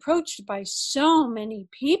 I was approached by so many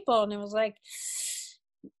people, and it was like,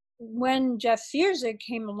 when Jeff Fierzig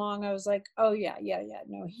came along, I was like, oh yeah,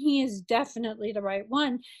 no, he is definitely the right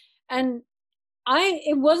one. And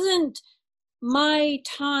it wasn't my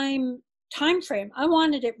time frame. I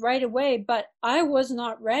wanted it right away, but I was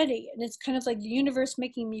not ready. And it's kind of like the universe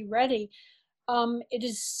making me ready. It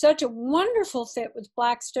is such a wonderful fit with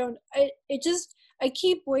Blackstone. I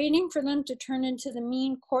keep waiting for them to turn into the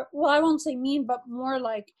mean court. Well, I won't say mean, but more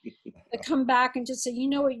like to come back and just say, you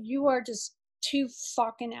know what, you are just too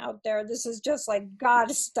fucking out there. This is just like,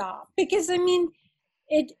 gotta stop. Because I mean,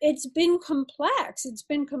 it's been complex. It's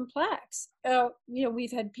been complex.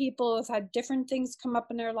 We've had people who've had different things come up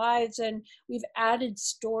in their lives, and we've added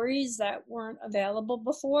stories that weren't available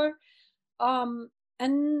before.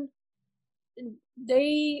 And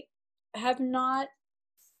they have not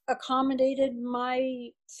accommodated my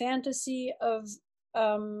fantasy of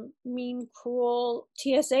mean, cruel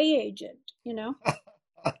TSA agent,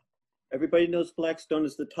 Everybody knows Blackstone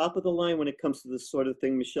is the top of the line when it comes to this sort of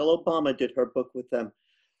thing. Michelle Obama did her book with them,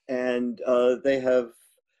 and they have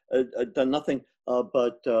done nothing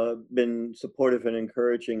but been supportive and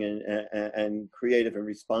encouraging and creative and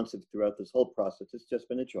responsive throughout this whole process. It's just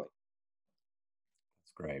been a joy.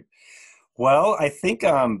 That's great. Well, I think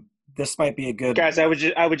this might be a good... Guys, I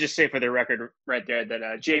would just say for the record right there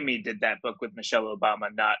that Jamie did that book with Michelle Obama,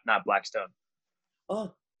 not Blackstone.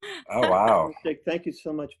 Oh, wow. Thank you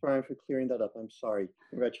so much, Brian, for clearing that up. I'm sorry.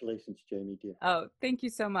 Congratulations, Jamie, dear. Oh, thank you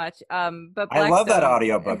so much. But I love that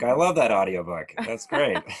audiobook. I love that audiobook. That's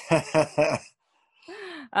great.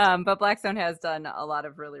 But Blackstone has done a lot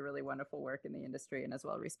of really, really wonderful work in the industry and is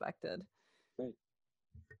well respected. Great.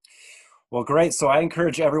 Well, great. So I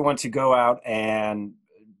encourage everyone to go out and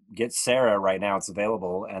get Sarah right now. It's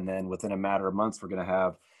available. And then within a matter of months, we're going to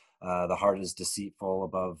have The Heart is Deceitful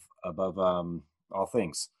above all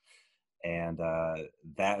things. And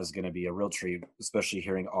that is going to be a real treat, especially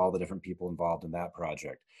hearing all the different people involved in that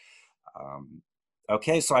project.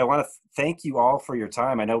 Okay, so I want to thank you all for your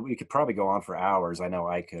time. I know we could probably go on for hours. I know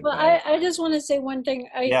I could. Well, I just want to say one thing.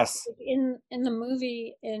 Yes. In the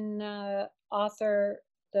movie, in author,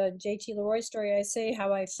 the J.T. Leroy story, I say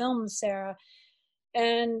how I filmed Sarah.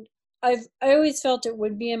 And I always felt it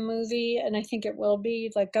would be a movie, and I think it will be.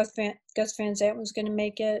 Like Gus Van Sant was going to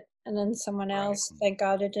make it, and then someone else. Right. Thank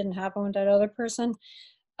God it didn't happen with that other person.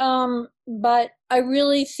 But I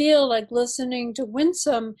really feel like listening to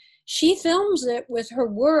Winsome, she films it with her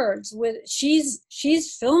words. She's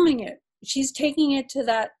filming it. She's taking it to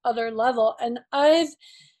that other level. And I've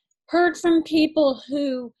heard from people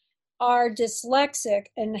who are dyslexic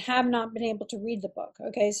and have not been able to read the book.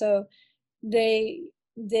 Okay, so they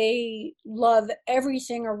love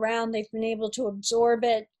everything around. They've been able to absorb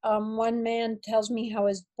it. One man tells me how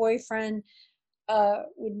his boyfriend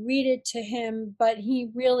would read it to him, but he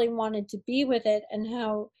really wanted to be with it, and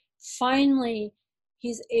how finally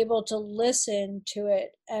he's able to listen to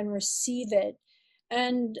it and receive it.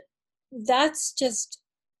 And that's just,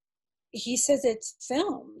 he says it's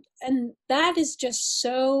filmed, and that is just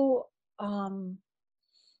so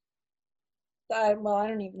I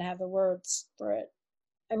don't even have the words for it.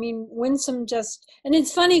 I mean, Winsome and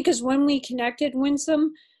it's funny because when we connected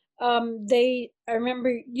Winsome, I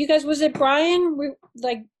remember you guys, was it Brian?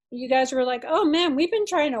 You guys were like, oh man, we've been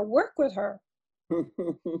trying to work with her.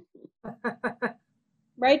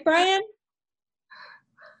 Right, Brian?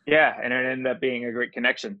 Yeah, and it ended up being a great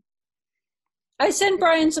connection. I sent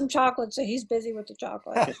Brian some chocolate, so he's busy with the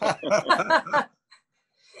chocolate.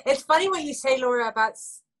 It's funny what you say, Laura, about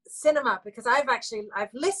cinema, because I've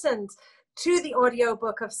listened to the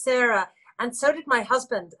audiobook of Sarah, and so did my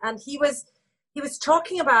husband, and he was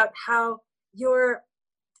talking about how your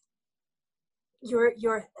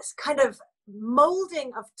kind of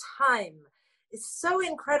molding of time is so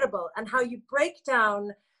incredible, and how you break down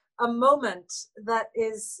a moment that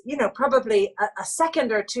is, probably a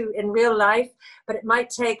second or two in real life, but it might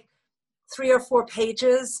take 3 or 4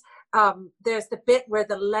 pages. There's the bit where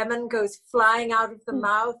the lemon goes flying out of the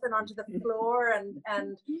mouth and onto the floor,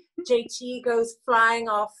 and JT goes flying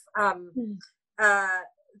off the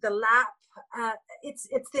lap.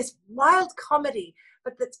 It's this wild comedy,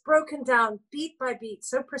 but that's broken down beat by beat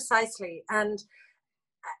so precisely, and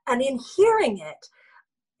in hearing it,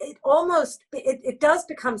 it does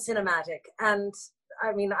become cinematic. And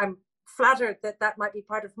I mean, I'm flattered that might be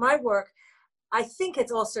part of my work. I think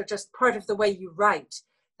it's also just part of the way you write,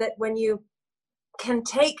 that when you can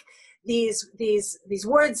take these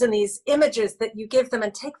words and these images that you give them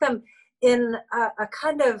and take them in a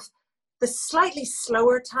kind of the slightly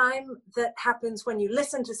slower time that happens when you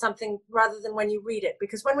listen to something rather than when you read it.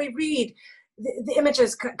 Because when we read, the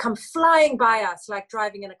images come flying by us like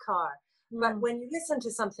driving in a car. But when you listen to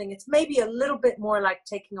something, it's maybe a little bit more like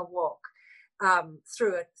taking a walk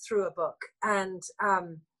through a book. And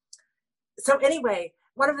so anyway,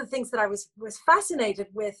 one of the things that I was fascinated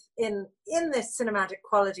with in this cinematic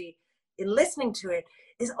quality in listening to it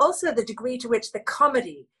is also the degree to which the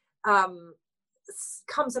comedy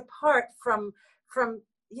comes apart from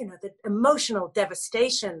the emotional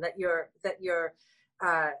devastation that you're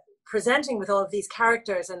presenting with all of these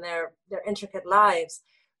characters and their intricate lives.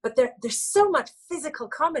 But there's so much physical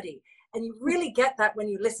comedy, and you really get that when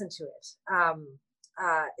you listen to it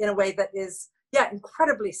in a way that is,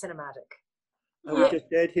 incredibly cinematic. I would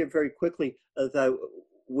just add here very quickly that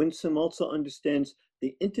Winsome also understands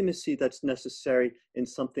the intimacy that's necessary in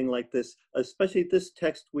something like this, especially this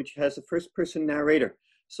text, which has a first-person narrator.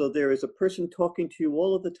 So there is a person talking to you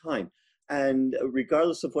all of the time, and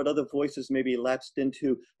regardless of what other voices may be lapsed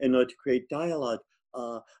into in order to create dialogue,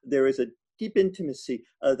 there is a deep intimacy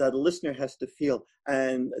that a listener has to feel.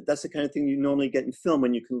 And that's the kind of thing you normally get in film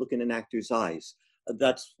when you can look in an actor's eyes.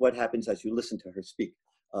 That's what happens as you listen to her speak.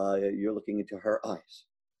 You're looking into her eyes.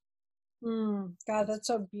 God, that's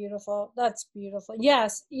so beautiful. That's beautiful.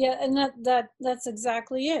 Yes. Yeah. And that's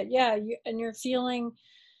exactly it. Yeah. You're feeling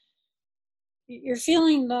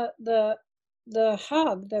the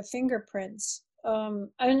hug, the fingerprints. And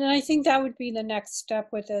I think that would be the next step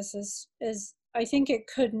with this is I think it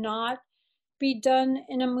could not be done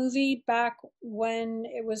in a movie back when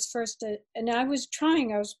it was first, and I was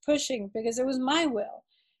pushing because it was my will.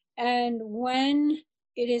 And when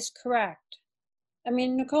it is correct, I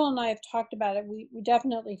mean, Nicole and I have talked about it. We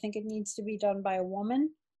definitely think it needs to be done by a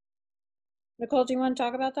woman. Nicole, do you want to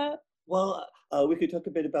talk about that? Well, we could talk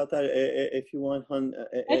a bit about that if you want, hon.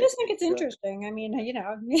 I just think it's interesting. I mean,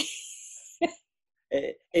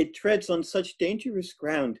 it treads on such dangerous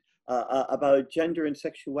ground about gender and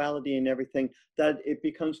sexuality and everything that it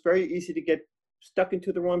becomes very easy to get stuck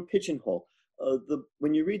into the wrong pigeonhole.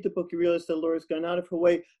 When you read the book, you realize that Laura's gone out of her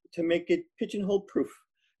way to make it pigeonhole proof.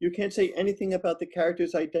 You can't say anything about the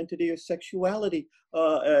character's identity or sexuality,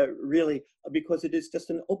 really, because it is just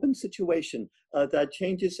an open situation that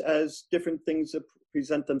changes as different things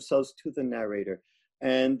present themselves to the narrator.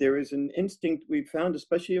 And there is an instinct we've found,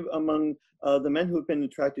 especially among the men who have been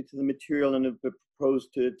attracted to the material and have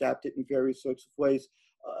proposed to adapt it in various sorts of ways,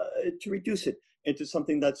 to reduce it into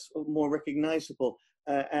something that's more recognizable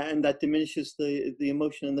and that diminishes the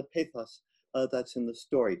emotion and the pathos that's in the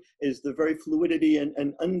story. It is the very fluidity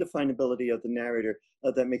and undefinability of the narrator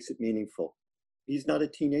that makes it meaningful. He's not a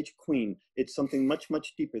teenage queen. It's something much,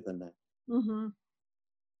 much deeper than that. Mm-hmm.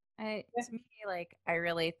 To me, I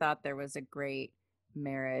really thought there was a great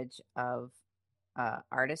marriage of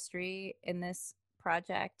artistry in this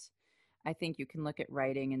project. I think you can look at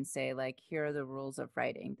writing and say, here are the rules of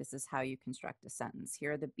writing. This is how you construct a sentence.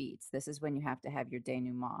 Here are the beats. This is when you have to have your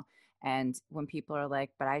denouement. And when people are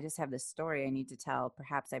like, but I just have this story I need to tell,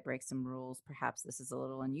 perhaps I break some rules, perhaps this is a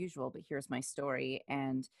little unusual, but here's my story.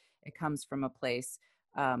 And it comes from a place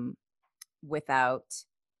without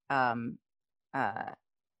a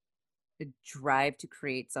drive to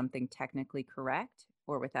create something technically correct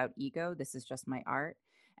or without ego. This is just my art.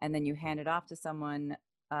 And then you hand it off to someone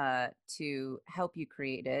to help you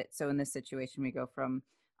create it. So in this situation, we go from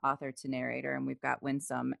author to narrator, and we've got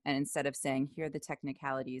Winsome. And instead of saying, here are the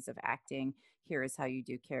technicalities of acting, here is how you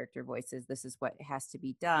do character voices, this is what has to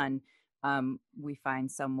be done, we find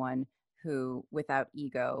someone who, without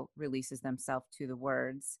ego, releases themselves to the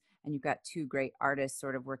words. And you've got two great artists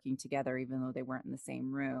sort of working together, even though they weren't in the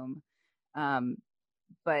same room.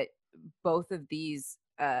 But both of these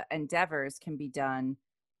endeavors can be done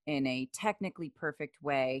in a technically perfect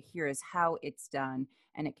way. Here is how it's done,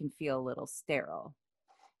 and it can feel a little sterile.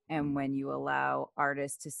 And when you allow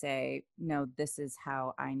artists to say, no, this is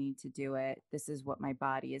how I need to do it, this is what my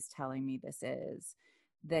body is telling me this is,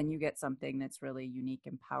 then you get something that's really unique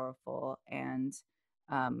and powerful, and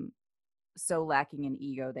so lacking in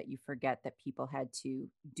ego that you forget that people had to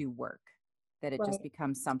do work, that it just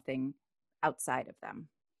becomes something outside of them.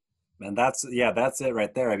 And that's it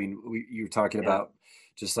right there. I mean, you're talking about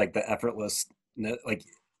just like the effortless, like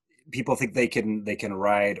people think they can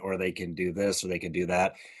write, or they can do this, or they can do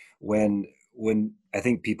that. When I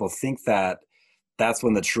think people think that, that's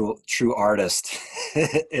when the true artist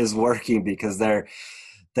is working, because they're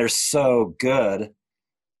so good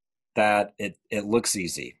that it looks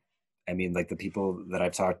easy. I mean, like the people that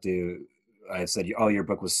I've talked to, I've said, oh, your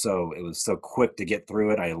book was so quick to get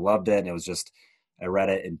through it. I loved it. And it was just, I read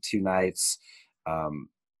it in 2 nights.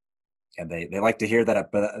 And they like to hear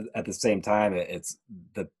that, but at the same time, it's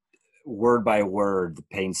the word by word, the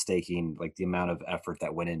painstaking, like the amount of effort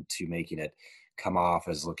that went into making it come off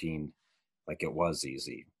as looking like it was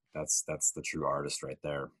easy. That's the true artist right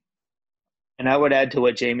there. And I would add to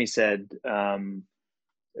what Jamie said.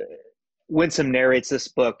 Winsome narrates this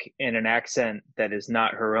book in an accent that is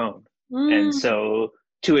not her own. And so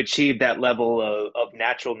to achieve that level of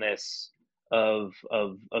naturalness, of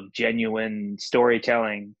genuine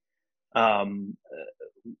storytelling,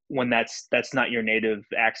 when that's not your native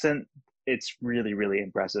accent, it's really, really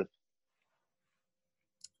impressive.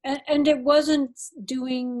 And it wasn't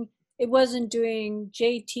doing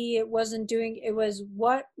JT, it was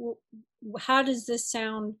how does this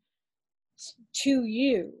sound to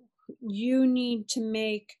you? You need to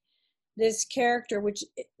make this character,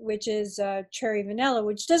 which is Cherry Vanilla,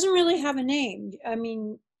 which doesn't really have a name. I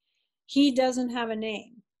mean, he doesn't have a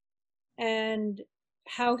name, and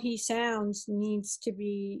how he sounds needs to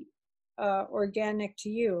be organic to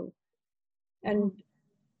you. And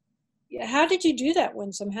how did you do that,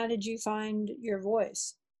 Winsome? How did you find your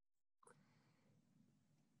voice?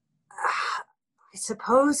 I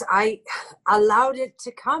suppose I allowed it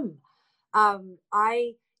to come.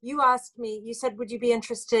 You asked me, you said, would you be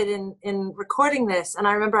interested in recording this? And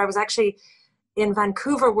I remember I was actually in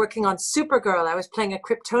Vancouver working on Supergirl. I was playing a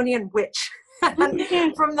Kryptonian witch.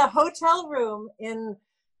 And from the hotel room in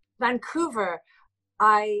Vancouver,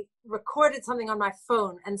 I recorded something on my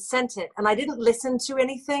phone and sent it. And I didn't listen to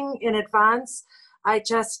anything in advance. I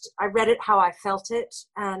read it how I felt it.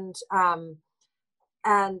 And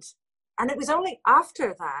it was only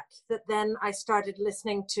after that then I started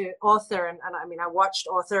listening to Author. And I mean, I watched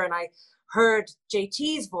Author and I heard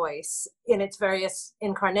JT's voice in its various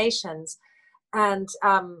incarnations. And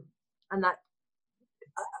that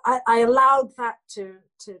I allowed that to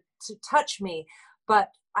touch me. But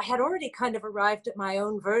I had already kind of arrived at my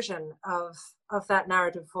own version of that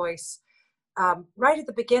narrative voice right at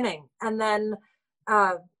the beginning. And then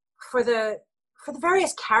for the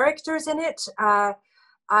various characters in it,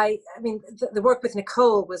 I mean, the work with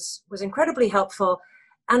Nicole was incredibly helpful.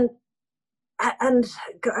 And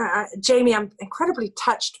Jamie, I'm incredibly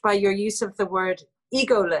touched by your use of the word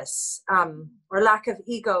egoless, or lack of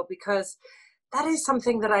ego, because that is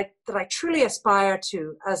something that I truly aspire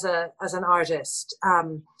to as an artist,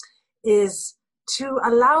 is to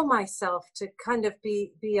allow myself to kind of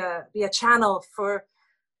be a channel for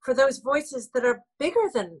those voices that are bigger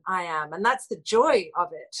than I am. And that's the joy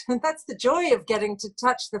of it. And that's the joy of getting to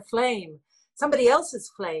touch the flame, somebody else's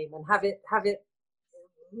flame, and have it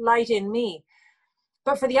light in me.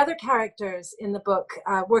 But for the other characters in the book,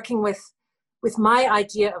 working with my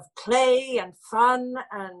idea of play and fun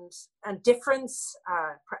and difference,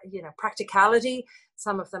 practicality.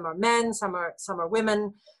 Some of them are men, some are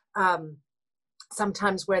women.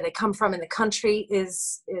 Sometimes where they come from in the country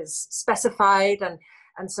is specified,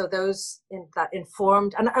 and so those that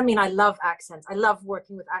informed. And I mean, I love accents. I love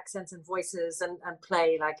working with accents and voices and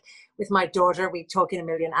play. Like with my daughter, we talk in a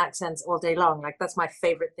million accents all day long. Like that's my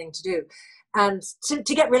favorite thing to do. And to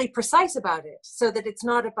get really precise about it, so that it's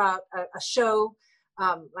not about a show,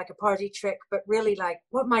 like a party trick, but really like,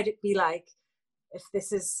 what might it be like if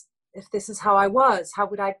this is how I was? How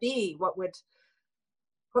would I be?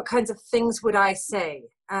 What kinds of things would I say?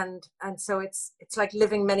 And so it's like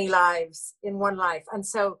living many lives in one life. And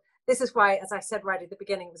so this is why, as I said right at the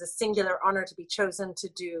beginning, it was a singular honor to be chosen to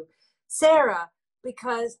do Sarah,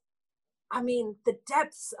 because I mean, the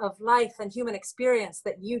depths of life and human experience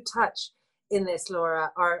that you touch in this,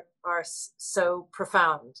 Laura, are so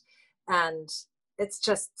profound, and it's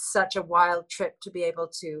just such a wild trip to be able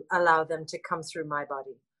to allow them to come through my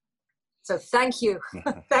body. So thank you.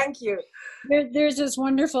 Thank you. There's this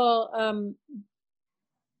wonderful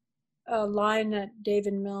line that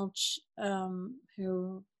David Milch,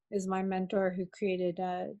 who is my mentor, who created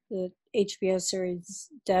the HBO series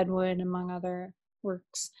Deadwood, among other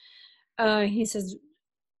works. He says,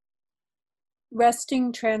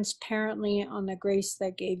 resting transparently on the grace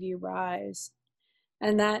that gave you rise.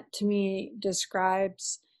 And that to me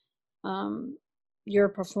describes your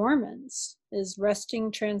performance, is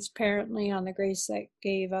resting transparently on the grace that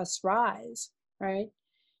gave us rise, right?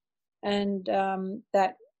 And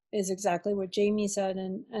that is exactly what Jamie said,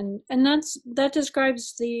 and that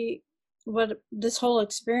describes what this whole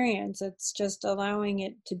experience. It's just allowing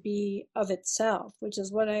it to be of itself, which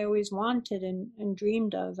is what I always wanted and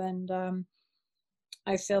dreamed of, and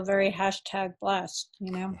I feel very #blessed,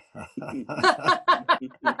 you know.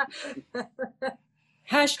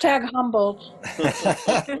 #humbled.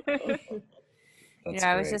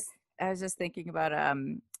 Yeah, I was just thinking about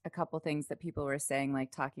a couple things that people were saying,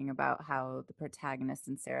 like talking about how the protagonist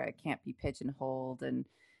in Sarah can't be pigeonholed, and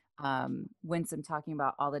Winsome talking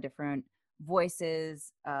about all the different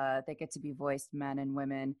voices that get to be voiced, men and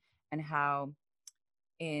women, and how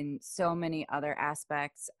in so many other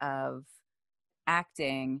aspects of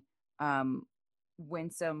acting,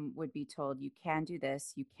 Winsome would be told, you can do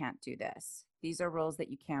this, you can't do this. These are roles that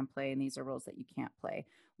you can play, and these are roles that you can't play,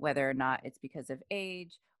 whether or not it's because of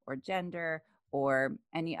age or gender or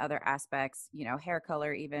any other aspects, you know, hair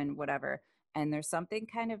color, even, whatever. And there's something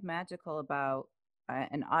kind of magical about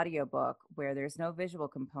an audiobook where there's no visual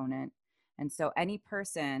component. And so any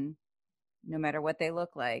person, no matter what they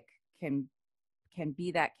look like, can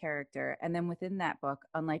be that character. And then within that book,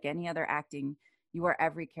 unlike any other acting, you are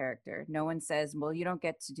every character. No one says, well, you don't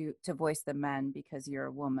get to voice the men because you're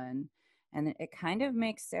a woman. And it kind of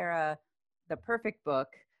makes Sarah the perfect book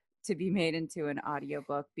to be made into an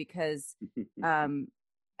audiobook, because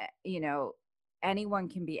you know, anyone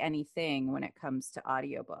can be anything when it comes to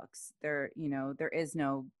audiobooks. There is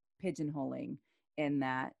no pigeonholing in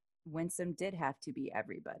that. Winsome did have to be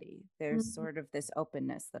everybody. There's sort of this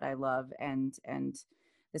openness that I love, and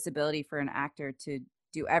this ability for an actor to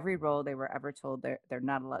do every role they were ever told they're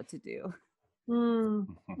not allowed to do.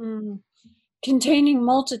 Containing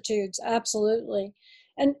multitudes, absolutely.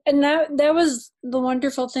 And that was the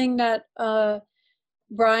wonderful thing that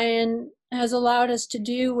Brian has allowed us to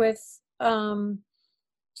do with The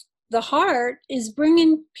Heart, is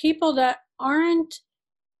bringing people that aren't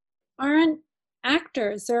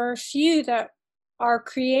actors. There are a few that are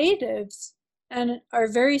creatives and are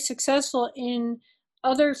very successful in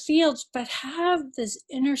other fields, but have this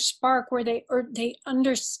inner spark where they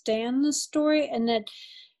understand the story, and that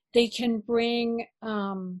they can bring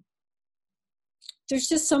there's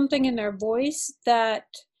just something in their voice that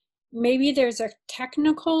maybe there's a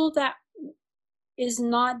technical that is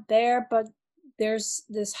not there, but there's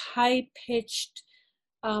this high-pitched,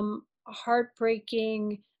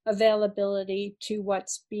 heartbreaking availability to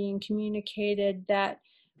what's being communicated that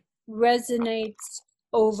resonates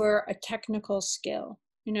over a technical skill,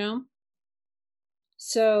 you know?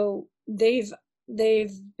 So they've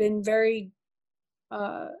been very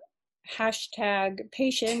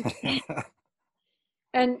 #patient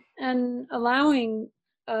and allowing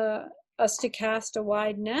us to cast a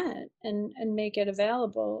wide net and make it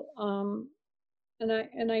available, and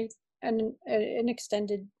an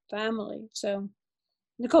extended family. So,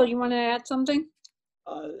 Nicole, you want to add something?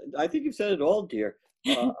 I think you've said it all, dear.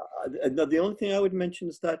 The only thing I would mention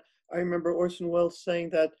is that I remember Orson Welles saying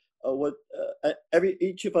that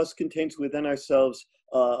each of us contains within ourselves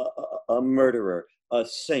a murderer, a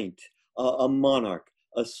saint, a monarch,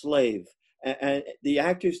 a slave. And the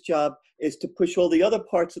actor's job is to push all the other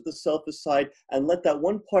parts of the self aside and let that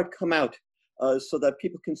one part come out, so that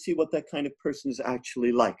people can see what that kind of person is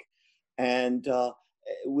actually like. And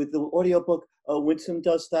with the audiobook, Winsome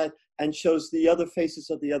does that and shows the other faces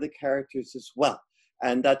of the other characters as well.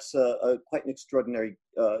 And that's quite an extraordinary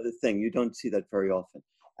thing. You don't see that very often.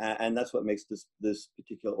 And that's what makes this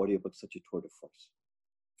particular audiobook such a tour de force.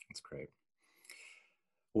 That's great.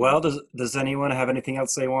 Well, does anyone have anything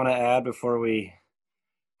else they want to add before we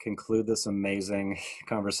conclude this amazing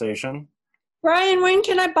conversation? Brian, when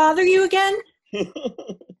can I bother you again?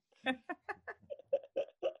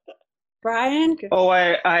 Brian? Oh,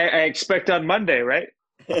 I expect on Monday, right?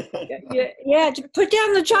 Yeah, put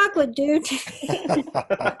down the chocolate, dude.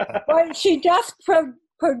 Well, she does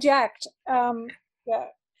project. Yeah.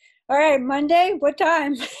 All right, Monday, what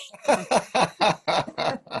time?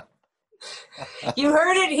 You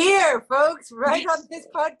heard it here, folks, right on this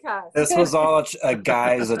podcast. This was all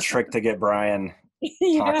a trick to get Brian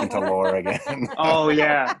talking to Laura again. Oh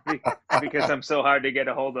yeah, because I'm so hard to get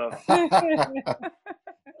a hold of.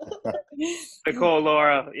 Nicole,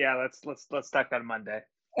 Laura, yeah, let's talk on Monday.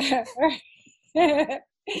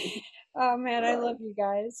 Oh man, I love you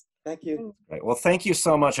guys. Thank you. Right. Well, thank you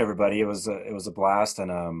so much, everybody. It was a blast,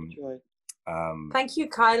 and Enjoy. Thank you,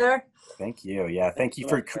 Kyler. thank you. Yeah, thank you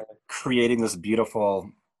for creating this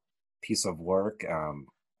beautiful piece of work.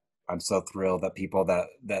 I'm so thrilled that people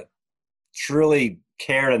that truly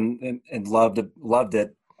cared and loved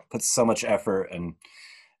it, put so much effort, and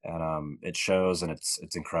it shows, and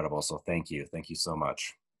it's incredible. So thank you so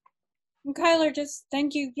much. And Kyler, just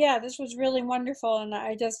thank you. Yeah, this was really wonderful, and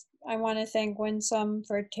I want to thank Winsome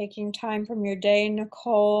for taking time from your day.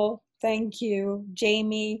 Nicole, thank you.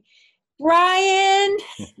 Jamie, Brian,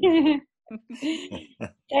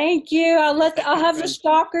 thank you. I'll have the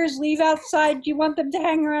stalkers leave outside. Do you want them to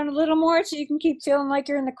hang around a little more so you can keep feeling like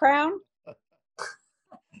you're in the crown?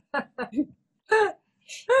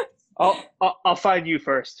 I'll find you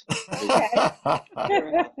first.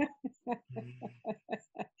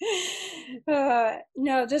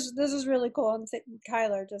 No, this is really cool. And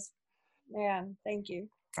Kyler, just man, thank you.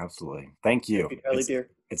 Absolutely. Thank you. Thank you, Kylie, dear.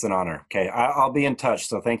 It's an honor. Okay, I'll be in touch.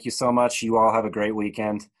 So thank you so much. You all have a great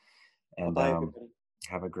weekend, and Bye, everybody.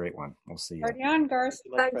 have a great one. We'll see you. Party on, Garth.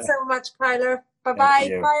 Thanks so much, Kyler. Bye-bye.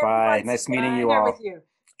 you. Bye, Bye. everyone. Nice meeting Bye. you Here all. with you.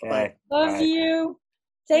 Okay. Love Bye. you.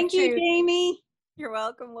 Thank you, too. Jamie. You're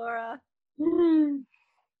welcome, Laura.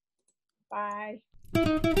 Bye.